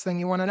the last thing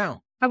you want to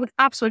know? I would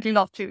absolutely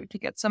love to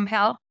get some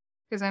help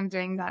because I'm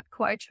doing that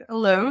quite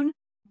alone.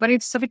 But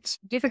it's a bit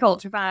difficult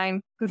to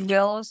find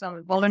goodwills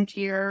and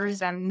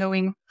volunteers and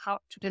knowing how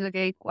to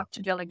delegate, what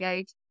to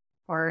delegate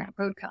for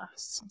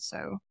podcasts.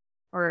 So,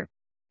 or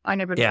I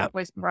never dealt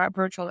with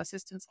virtual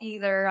assistants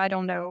either. I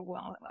don't know.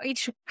 Well,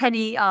 each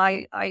penny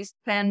I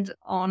spend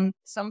on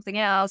something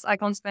else, I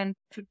can spend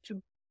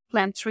to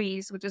plant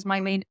trees, which is my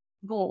main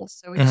goal.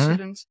 So it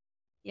shouldn't,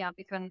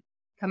 become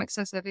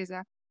excessive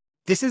either.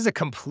 This is a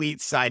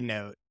complete side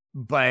note,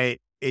 but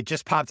it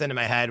just popped into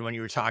my head when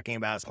you were talking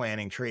about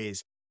planting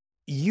trees.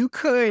 You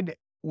could,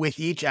 with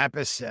each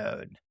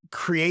episode,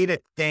 create a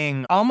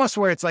thing almost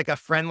where it's like a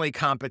friendly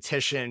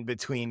competition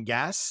between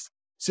guests.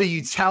 So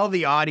you tell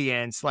the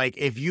audience, like,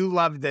 if you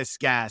love this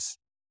guest,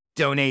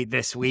 donate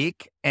this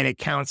week, and it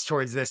counts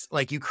towards this.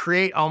 Like you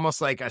create almost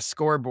like a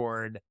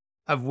scoreboard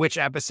of which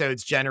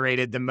episodes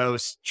generated the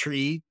most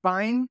tree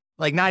buying.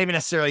 Like not even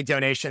necessarily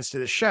donations to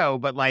the show,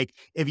 but like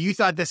if you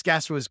thought this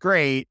guest was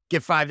great,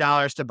 give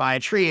 $5 to buy a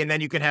tree. And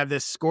then you can have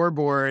this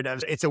scoreboard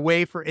of, it's a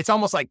way for, it's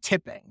almost like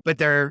tipping, but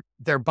they're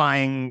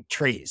buying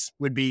trees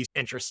would be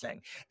interesting.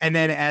 And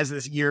then as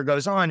this year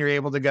goes on, you're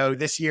able to go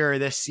this year or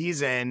this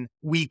season,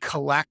 we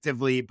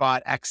collectively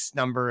bought X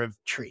number of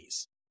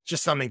trees.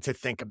 Just something to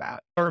think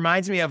about. It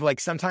reminds me of like,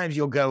 sometimes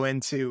you'll go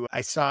into,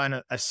 I saw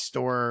in a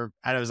store,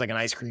 I don't know, it was like an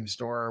ice cream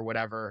store or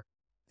whatever.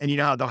 And you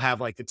know how they'll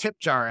have like the tip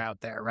jar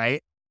out there,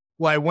 right?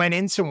 Well, I went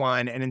into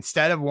one and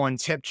instead of one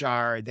tip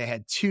jar, they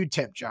had 2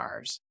 tip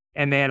jars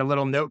and they had a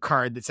little note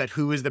card that said,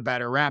 who is the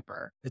better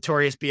rapper,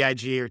 Notorious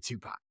B.I.G. or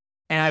Tupac?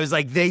 And I was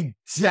like, they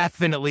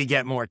definitely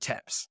get more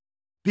tips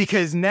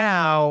because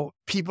now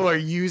people are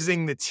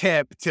using the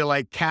tip to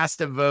like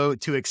cast a vote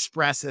to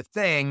express a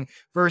thing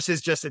versus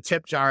just a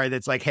tip jar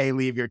that's like, hey,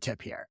 leave your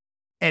tip here.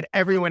 And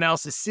everyone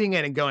else is seeing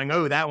it and going,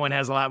 oh, that one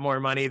has a lot more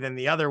money than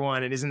the other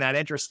one. And isn't that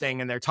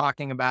interesting? And they're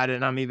talking about it.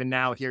 And I'm even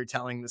now here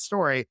telling the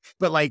story.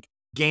 But like,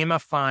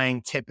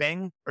 gamifying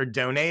tipping or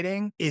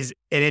donating is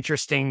an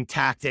interesting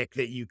tactic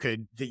that you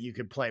could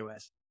play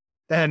with.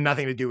 That had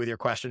nothing to do with your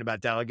question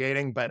about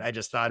delegating, but I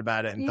just thought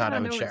about it and thought I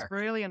would share. It's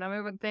brilliant. I'm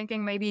even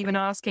thinking maybe even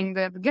asking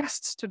the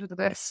guests to do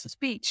this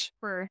speech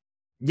for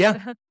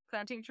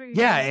planting trees.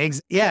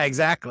 Yeah,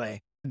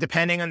 exactly.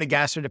 Depending on the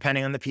guests or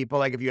depending on the people,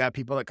 like if you have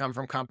people that come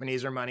from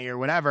companies or money or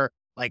whatever,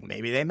 like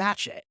maybe they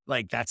match it.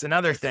 Like that's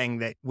another thing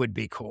that would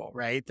be cool,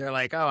 right? They're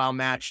like, oh, I'll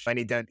match. I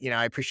need to,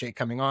 I appreciate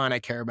coming on. I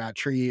care about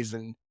trees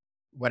and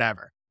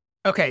whatever.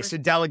 Okay. So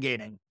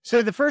delegating.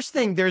 So the first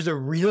thing, there's a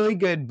really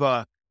good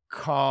book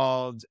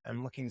called,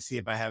 I'm looking to see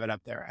if I have it up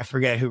there. I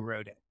forget who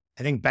wrote it.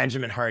 I think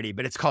Benjamin Hardy,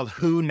 but it's called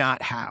Who,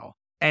 Not How.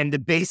 And the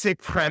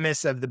basic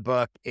premise of the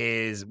book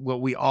is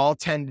what we all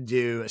tend to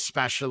do,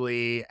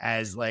 especially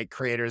as like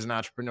creators and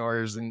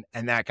entrepreneurs and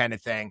that kind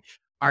of thing.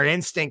 Our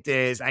instinct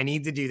is, I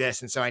need to do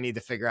this. And so I need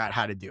to figure out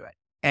how to do it.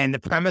 And the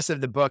premise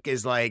of the book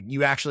is like,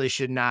 you actually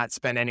should not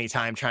spend any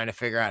time trying to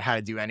figure out how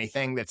to do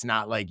anything that's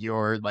not like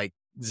your like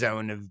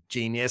zone of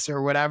genius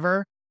or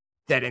whatever,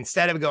 that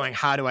instead of going,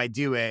 how do I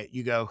do it?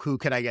 You go, who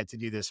could I get to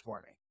do this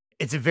for me?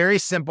 It's a very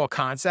simple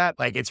concept.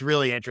 Like, it's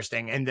really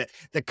interesting. And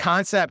the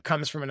concept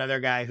comes from another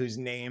guy whose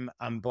name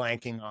I'm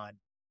blanking on.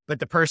 But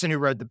the person who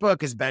wrote the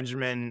book is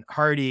Benjamin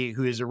Hardy,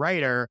 who is a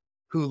writer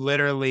who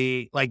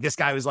literally, like, this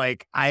guy was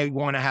like, I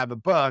want to have a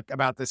book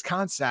about this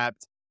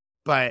concept,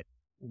 but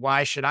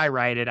why should I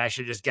write it? I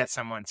should just get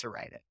someone to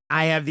write it.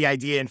 I have the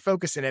idea and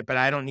focus in it, but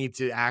I don't need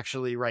to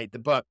actually write the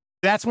book.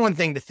 That's one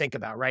thing to think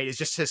about, right? Is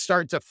just to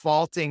start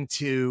defaulting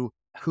to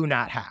who,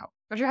 not how.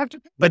 But you have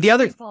to. But the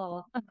other,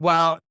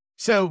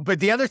 but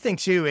the other thing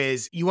too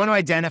is you want to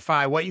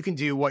identify what you can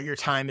do, what your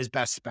time is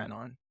best spent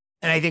on.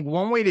 And I think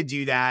one way to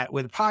do that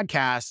with a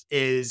podcast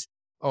is,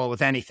 or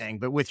with anything,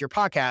 but with your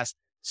podcast,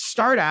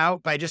 start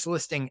out by just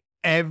listing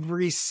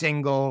every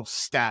single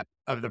step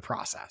of the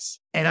process.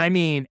 And I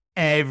mean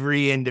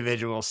every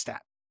individual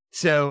step.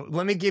 So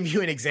let me give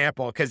you an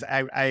example, because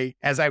I,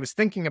 as I was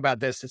thinking about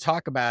this to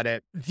talk about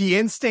it, the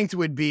instinct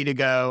would be to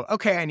go,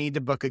 okay, I need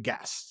to book a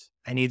guest.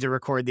 I need to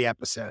record the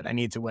episode. I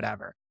need to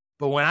whatever.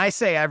 But when I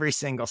say every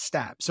single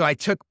step, so I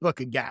took book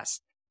a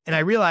guest, and I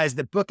realized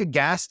that book a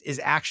guest is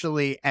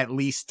actually at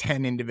least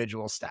 10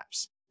 individual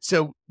steps.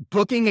 So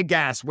booking a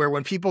guest, where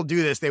when people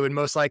do this, they would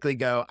most likely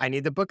go, I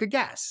need to book a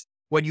guest.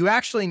 What you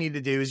actually need to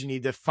do is you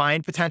need to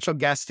find potential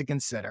guests to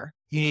consider.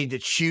 You need to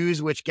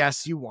choose which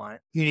guests you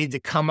want. You need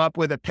to come up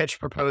with a pitch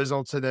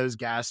proposal to those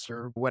guests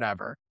or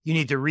whatever. You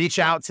need to reach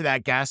out to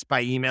that guest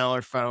by email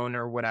or phone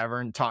or whatever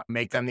and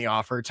make them the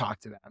offer,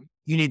 talk to them.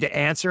 You need to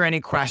answer any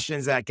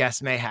questions that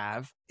guests may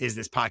have. Is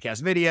this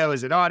podcast video?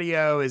 Is it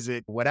audio? Is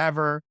it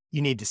whatever?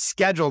 You need to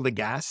schedule the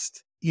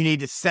guest. You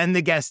need to send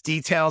the guest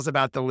details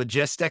about the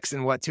logistics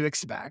and what to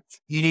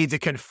expect. You need to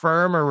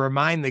confirm or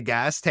remind the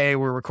guest, hey,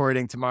 we're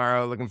recording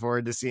tomorrow. Looking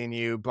forward to seeing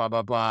you, blah,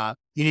 blah, blah.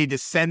 You need to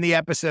send the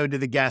episode to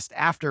the guest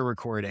after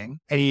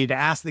recording, and you need to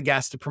ask the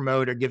guest to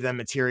promote or give them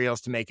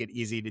materials to make it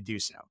easy to do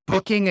so.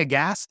 Booking a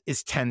guest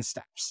is 10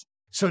 steps.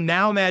 So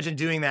now imagine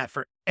doing that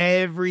for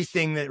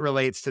everything that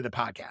relates to the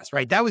podcast,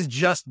 right? That was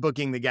just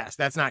booking the guest.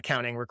 That's not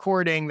counting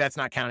recording. That's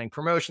not counting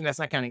promotion. That's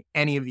not counting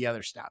any of the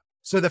other stuff.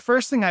 So the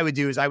first thing I would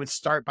do is I would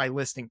start by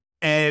listing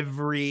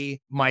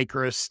every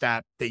micro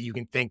step that you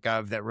can think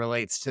of that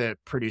relates to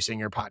producing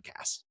your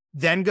podcast.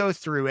 Then go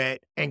through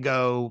it and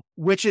go,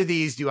 which of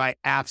these do I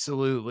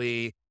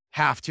absolutely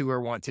have to or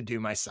want to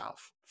do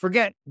myself?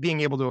 Forget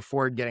being able to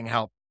afford getting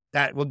help.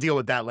 That we'll deal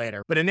with that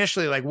later. But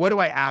initially, like, what do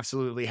I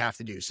absolutely have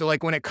to do? So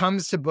like when it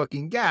comes to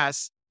booking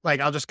guests, like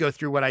I'll just go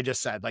through what I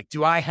just said. Like,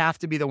 do I have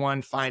to be the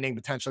one finding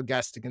potential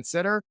guests to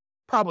consider?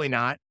 Probably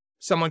not.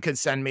 Someone could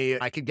send me,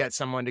 I could get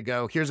someone to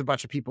go, here's a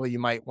bunch of people you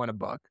might want to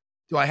book.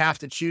 Do I have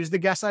to choose the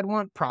guests I'd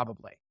want?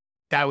 Probably.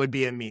 That would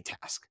be a me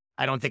task.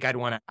 I don't think I'd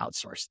want to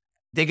outsource.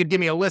 They could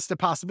give me a list of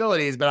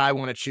possibilities, but I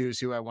want to choose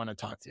who I want to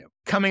talk to.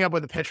 Coming up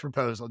with a pitch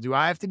proposal. Do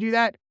I have to do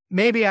that?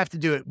 Maybe I have to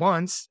do it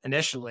once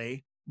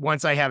initially.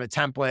 Once I have a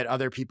template,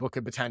 other people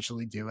could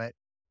potentially do it.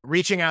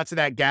 Reaching out to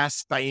that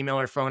guest by email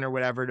or phone or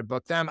whatever to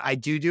book them. I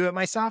do it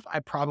myself. I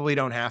probably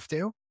don't have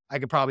to. I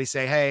could probably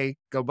say, hey,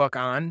 go book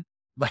on.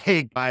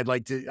 Like, I'd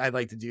like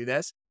to do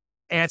this.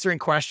 Answering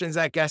questions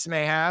that guests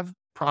may have.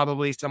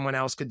 Probably someone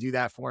else could do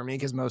that for me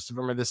because most of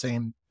them are the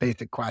same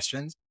basic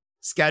questions.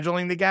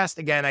 Scheduling the guest.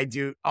 Again, I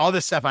do all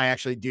this stuff I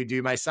actually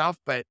do myself,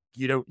 but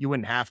you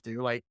wouldn't have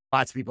to. Like,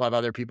 lots of people have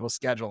other people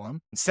schedule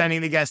them.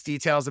 Sending the guest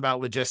details about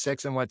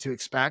logistics and what to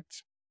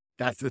expect.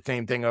 That's the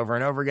same thing over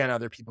and over again.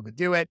 Other people could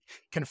do it.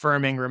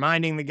 Confirming,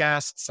 reminding the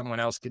guest, someone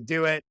else could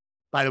do it.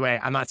 By the way,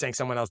 I'm not saying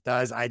someone else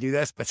does. I do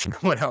this, but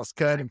someone else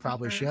could and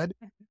probably should.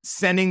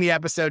 Sending the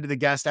episode to the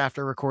guest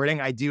after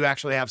recording. I do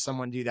actually have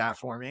someone do that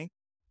for me.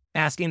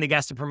 Asking the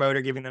guest to promote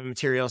or giving them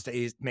materials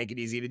to make it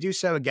easy to do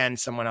so. Again,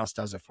 someone else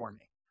does it for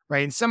me,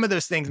 right? And some of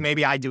those things,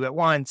 maybe I do it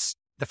once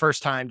the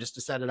first time just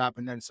to set it up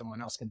and then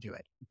someone else can do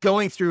it.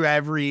 Going through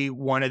every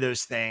one of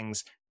those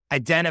things,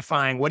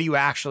 identifying what do you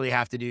actually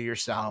have to do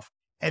yourself.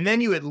 And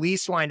then you at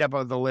least wind up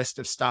with a list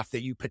of stuff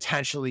that you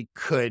potentially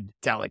could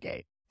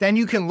delegate. Then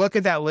you can look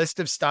at that list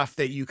of stuff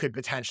that you could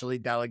potentially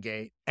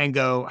delegate and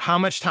go, how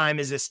much time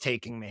is this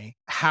taking me?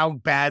 How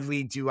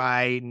badly do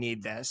I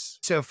need this?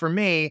 So for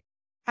me,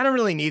 I don't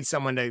really need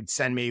someone to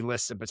send me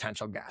lists of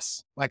potential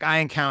guests. Like, I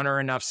encounter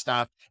enough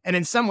stuff. And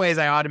in some ways,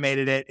 I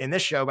automated it in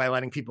this show by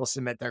letting people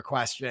submit their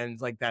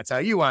questions. Like, that's how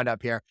you wound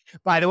up here.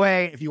 By the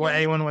way, if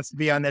anyone wants to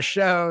be on this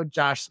show,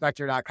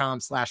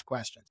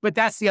 joshspector.com/questions. But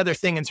that's the other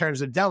thing in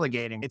terms of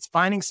delegating. It's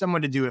finding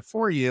someone to do it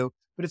for you,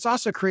 but it's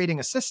also creating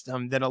a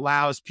system that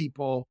allows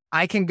people,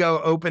 I can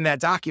go open that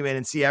document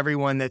and see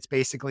everyone that's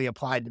basically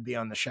applied to be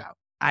on the show.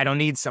 I don't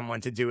need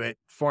someone to do it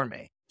for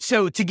me.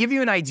 So to give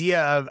you an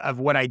idea of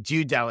what I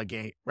do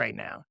delegate right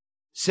now.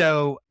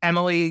 So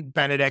Emily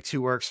Benedict,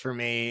 who works for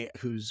me,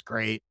 who's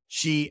great,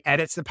 she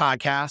edits the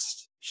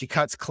podcast. She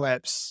cuts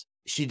clips.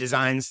 She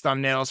designs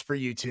thumbnails for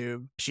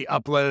YouTube. She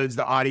uploads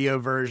the audio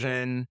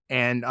version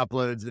and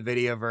uploads the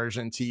video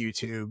version to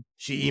YouTube.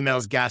 She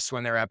emails guests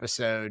when their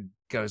episode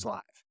goes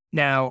live.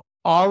 Now,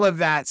 all of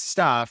that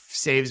stuff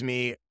saves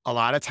me a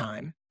lot of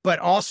time. But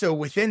also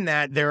within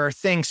that, there are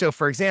things. So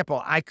for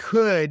example, I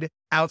could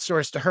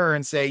outsource to her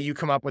and say, you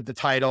come up with the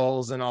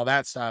titles and all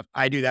that stuff.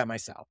 I do that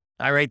myself.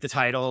 I write the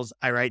titles.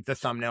 I write the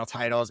thumbnail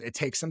titles. It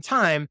takes some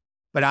time,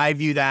 but I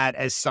view that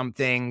as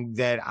something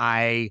that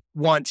I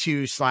want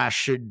to /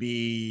 should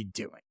be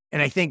doing.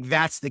 And I think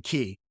that's the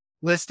key.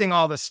 Listing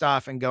all the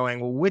stuff and going,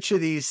 well, which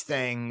of these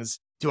things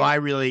do I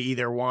really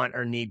either want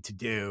or need to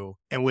do?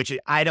 And which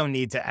I don't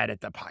need to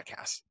edit the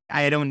podcast.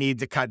 I don't need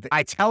to cut.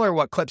 I tell her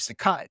what clips to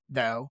cut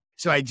though.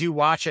 So I do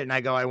watch it and I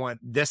go, I want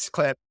this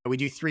clip. We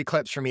do 3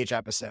 clips from each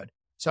episode.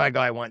 So I go,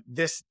 I want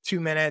this 2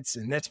 minutes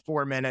and this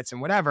 4 minutes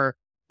and whatever.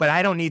 But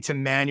I don't need to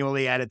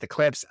manually edit the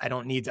clips. I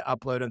don't need to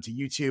upload them to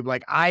YouTube.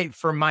 Like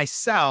for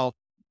myself,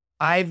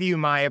 I view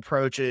my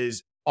approach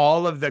as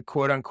all of the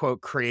quote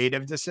unquote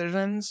creative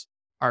decisions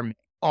are me.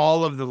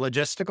 All of the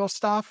logistical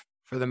stuff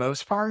for the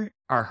most part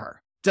are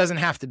her. Doesn't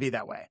have to be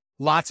that way.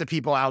 Lots of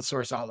people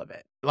outsource all of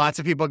it. Lots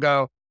of people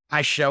go,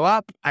 I show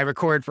up, I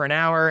record for an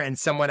hour and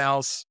someone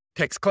else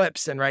picks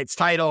clips and writes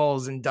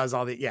titles and does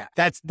all the, yeah,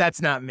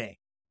 that's not me.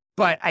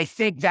 But I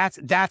think that's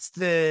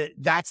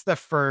the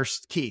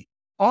first key.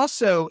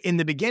 Also, in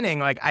the beginning,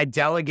 like I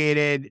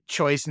delegated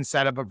choice and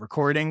setup of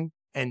recording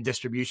and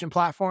distribution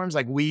platforms.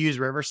 Like we use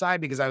Riverside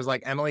because I was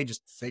like, Emily,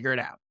 just figure it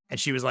out. And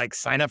she was like,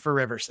 sign up for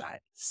Riverside,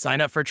 sign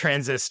up for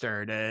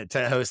Transistor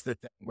to host the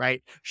thing,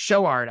 right?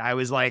 Show art. I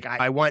was like,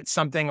 I want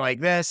something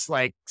like this,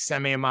 like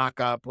send me a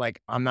mock-up.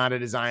 Like I'm not a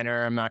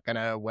designer. I'm not going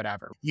to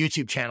whatever.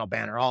 YouTube channel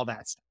banner, all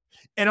that stuff.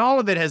 And all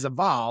of it has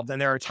evolved. And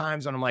there are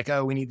times when I'm like,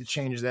 oh, we need to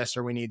change this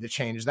or we need to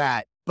change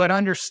that. But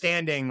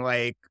understanding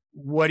like,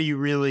 what are you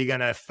really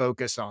going to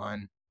focus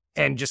on?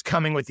 And just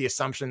coming with the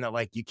assumption that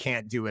like you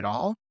can't do it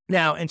all.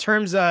 Now, in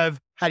terms of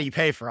how do you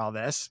pay for all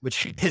this,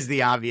 which is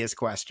the obvious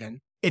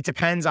question, it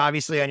depends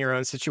obviously on your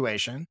own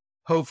situation.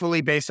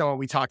 Hopefully, based on what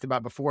we talked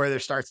about before, there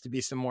starts to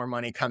be some more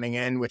money coming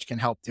in, which can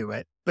help do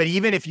it. But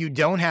even if you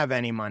don't have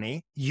any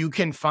money, you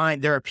can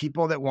find there are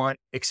people that want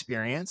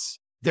experience.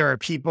 There are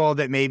people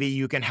that maybe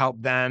you can help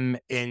them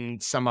in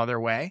some other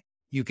way.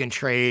 You can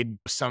trade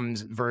some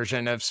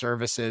version of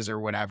services or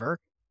whatever.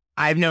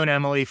 I've known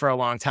Emily for a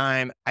long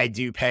time. I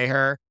do pay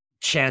her.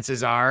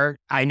 Chances are,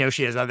 I know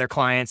she has other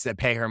clients that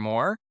pay her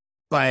more,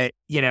 but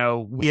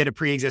we had a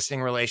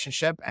pre-existing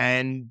relationship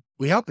and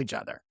we help each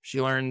other.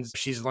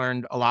 She's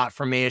learned a lot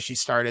from me as she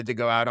started to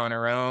go out on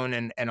her own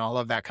and all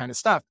of that kind of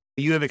stuff.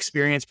 You have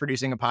experience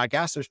producing a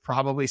podcast. There's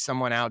probably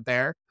someone out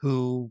there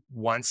who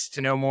wants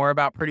to know more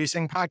about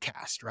producing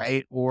podcasts,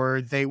 right?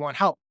 Or they want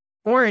help.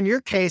 Or in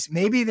your case,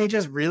 maybe they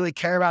just really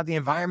care about the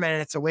environment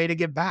and it's a way to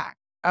give back.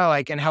 Oh,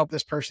 I can help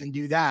this person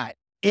do that.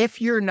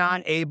 If you're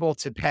not able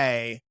to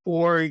pay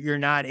or you're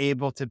not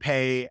able to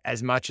pay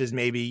as much as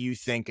maybe you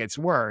think it's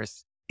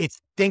worth, it's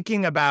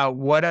thinking about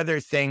what other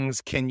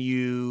things can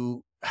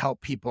you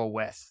help people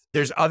with.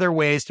 There's other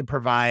ways to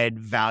provide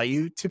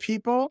value to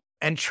people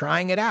and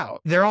trying it out.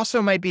 There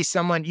also might be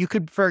someone you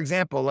could, for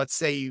example, let's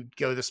say you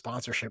go the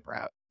sponsorship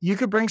route. You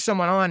could bring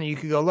someone on and you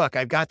could go, look,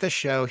 I've got this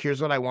show.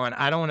 Here's what I want.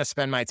 I don't want to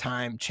spend my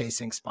time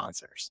chasing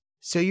sponsors.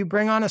 So you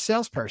bring on a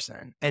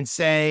salesperson and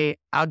say,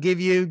 I'll give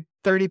you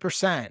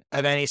 30%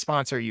 of any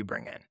sponsor you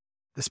bring in.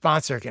 The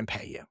sponsor can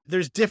pay you.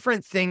 There's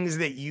different things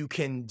that you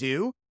can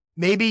do.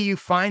 Maybe you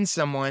find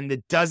someone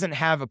that doesn't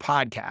have a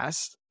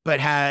podcast, but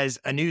has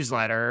a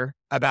newsletter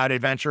about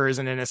adventurers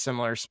and in a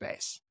similar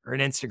space or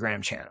an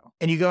Instagram channel.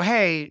 And you go,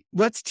 hey,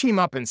 let's team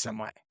up in some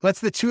way.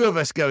 Let's the two of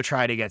us go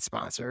try to get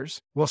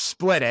sponsors. We'll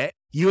split it.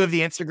 You have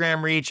the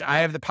Instagram reach. I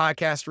have the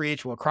podcast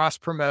reach. We'll cross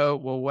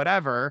promote. We'll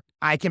whatever.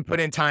 I can put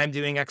in time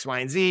doing X, Y,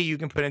 and Z. You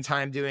can put in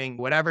time doing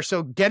whatever.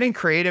 So getting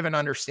creative and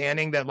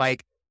understanding that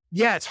like,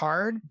 yeah, it's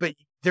hard, but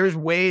there's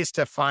ways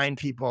to find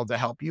people to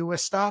help you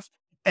with stuff.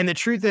 And the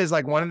truth is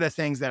like one of the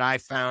things that I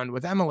found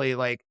with Emily,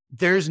 like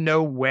there's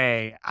no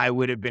way I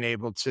would have been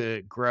able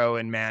to grow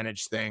and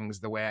manage things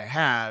the way I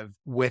have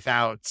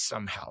without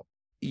some help.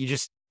 You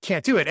just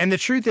can't do it. And the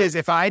truth is,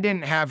 if I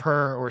didn't have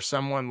her or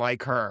someone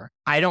like her,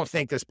 I don't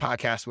think this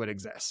podcast would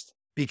exist.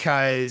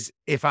 Because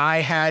if I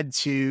had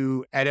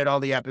to edit all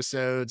the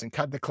episodes and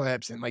cut the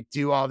clips and like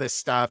do all this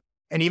stuff,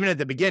 and even at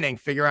the beginning,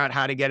 figure out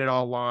how to get it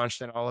all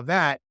launched and all of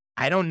that,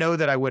 I don't know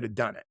that I would have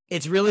done it.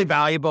 It's really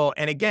valuable.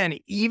 And again,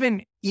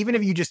 even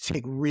if you just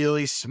take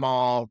really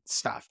small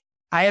stuff,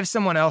 I have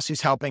someone else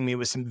who's helping me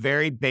with some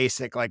very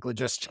basic, like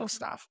logistical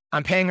stuff.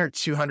 I'm paying her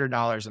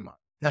 $200 a month.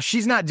 Now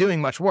she's not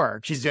doing much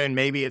work. She's doing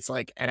maybe it's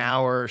like an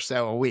hour or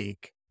so a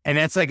week. And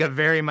that's like a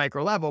very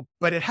micro level,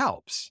 but it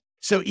helps.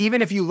 So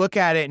even if you look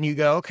at it and you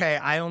go, okay,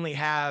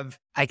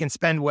 I can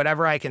spend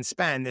whatever I can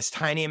spend, this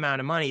tiny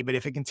amount of money, but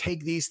if it can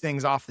take these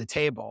things off the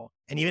table,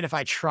 and even if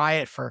I try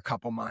it for a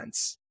couple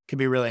months, it can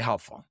be really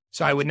helpful.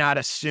 So I would not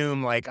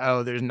assume like,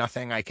 oh, there's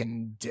nothing I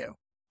can do.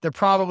 There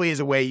probably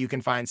is a way you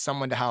can find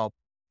someone to help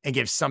and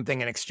give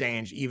something in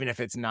exchange, even if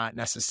it's not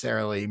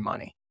necessarily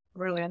money.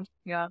 Brilliant.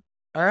 Yeah.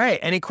 All right.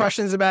 Any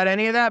questions about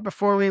any of that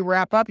before we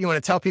wrap up? You want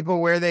to tell people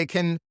where they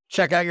can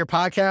check out your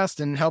podcast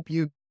and help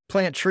you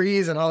plant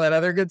trees and all that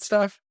other good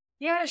stuff?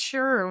 Yeah,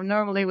 sure.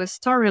 Normally with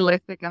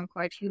Storylific, I'm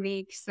quite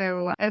unique.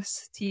 So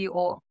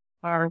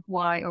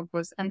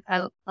August, and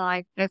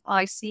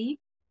Lific.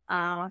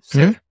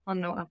 Mhm.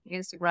 On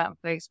Instagram,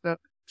 Facebook,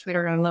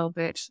 Twitter, a little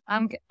bit.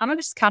 I'm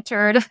just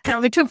scattered.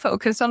 I'm too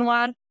focused on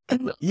one.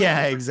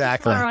 Yeah,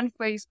 exactly. Are on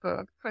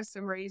Facebook for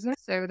some reason,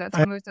 so that's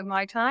most of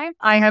my time.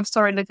 I have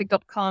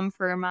storylytic.com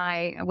for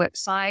my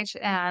website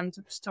and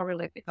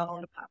storylytic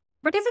on the app,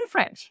 but it's in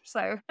French,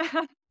 so.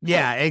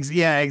 Yeah,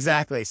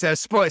 exactly. So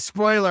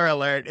spoiler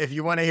alert, if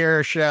you want to hear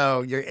her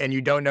show and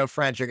you don't know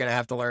French, you're going to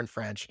have to learn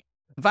French.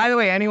 By the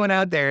way, anyone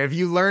out there, if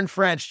you learn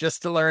French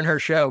just to learn her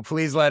show,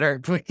 please let her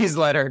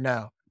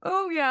know.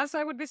 Oh, yes,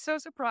 I would be so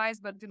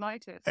surprised, but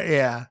delighted.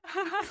 Yeah,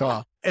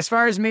 cool. As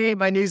far as me,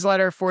 my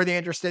newsletter,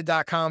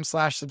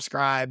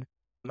 fortheinterested.com/subscribe.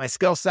 My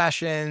skill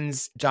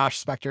sessions,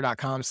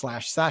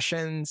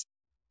 joshspector.com/sessions.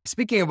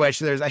 Speaking of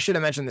which, I should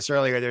have mentioned this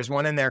earlier. There's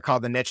one in there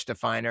called the Niche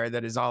Definer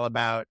that is all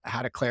about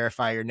how to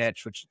clarify your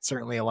niche, which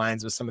certainly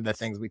aligns with some of the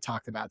things we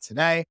talked about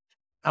today.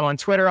 I'm on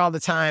Twitter all the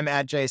time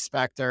at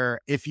jspector.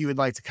 If you would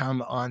like to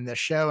come on the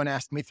show and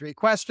ask me 3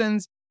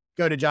 questions,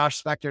 go to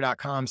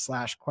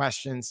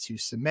joshspector.com/questions to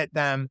submit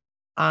them.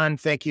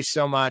 Thank you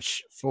so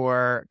much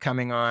for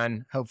coming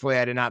on. Hopefully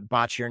I did not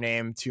botch your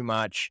name too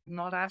much.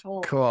 Not at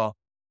all. Cool.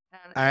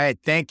 All right.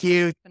 Thank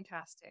you.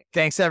 Fantastic.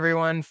 Thanks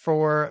everyone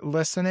for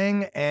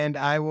listening, and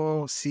I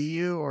will see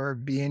you or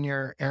be in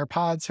your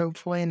AirPods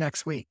hopefully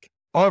next week.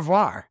 Au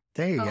revoir.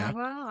 There you go.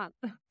 Au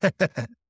revoir.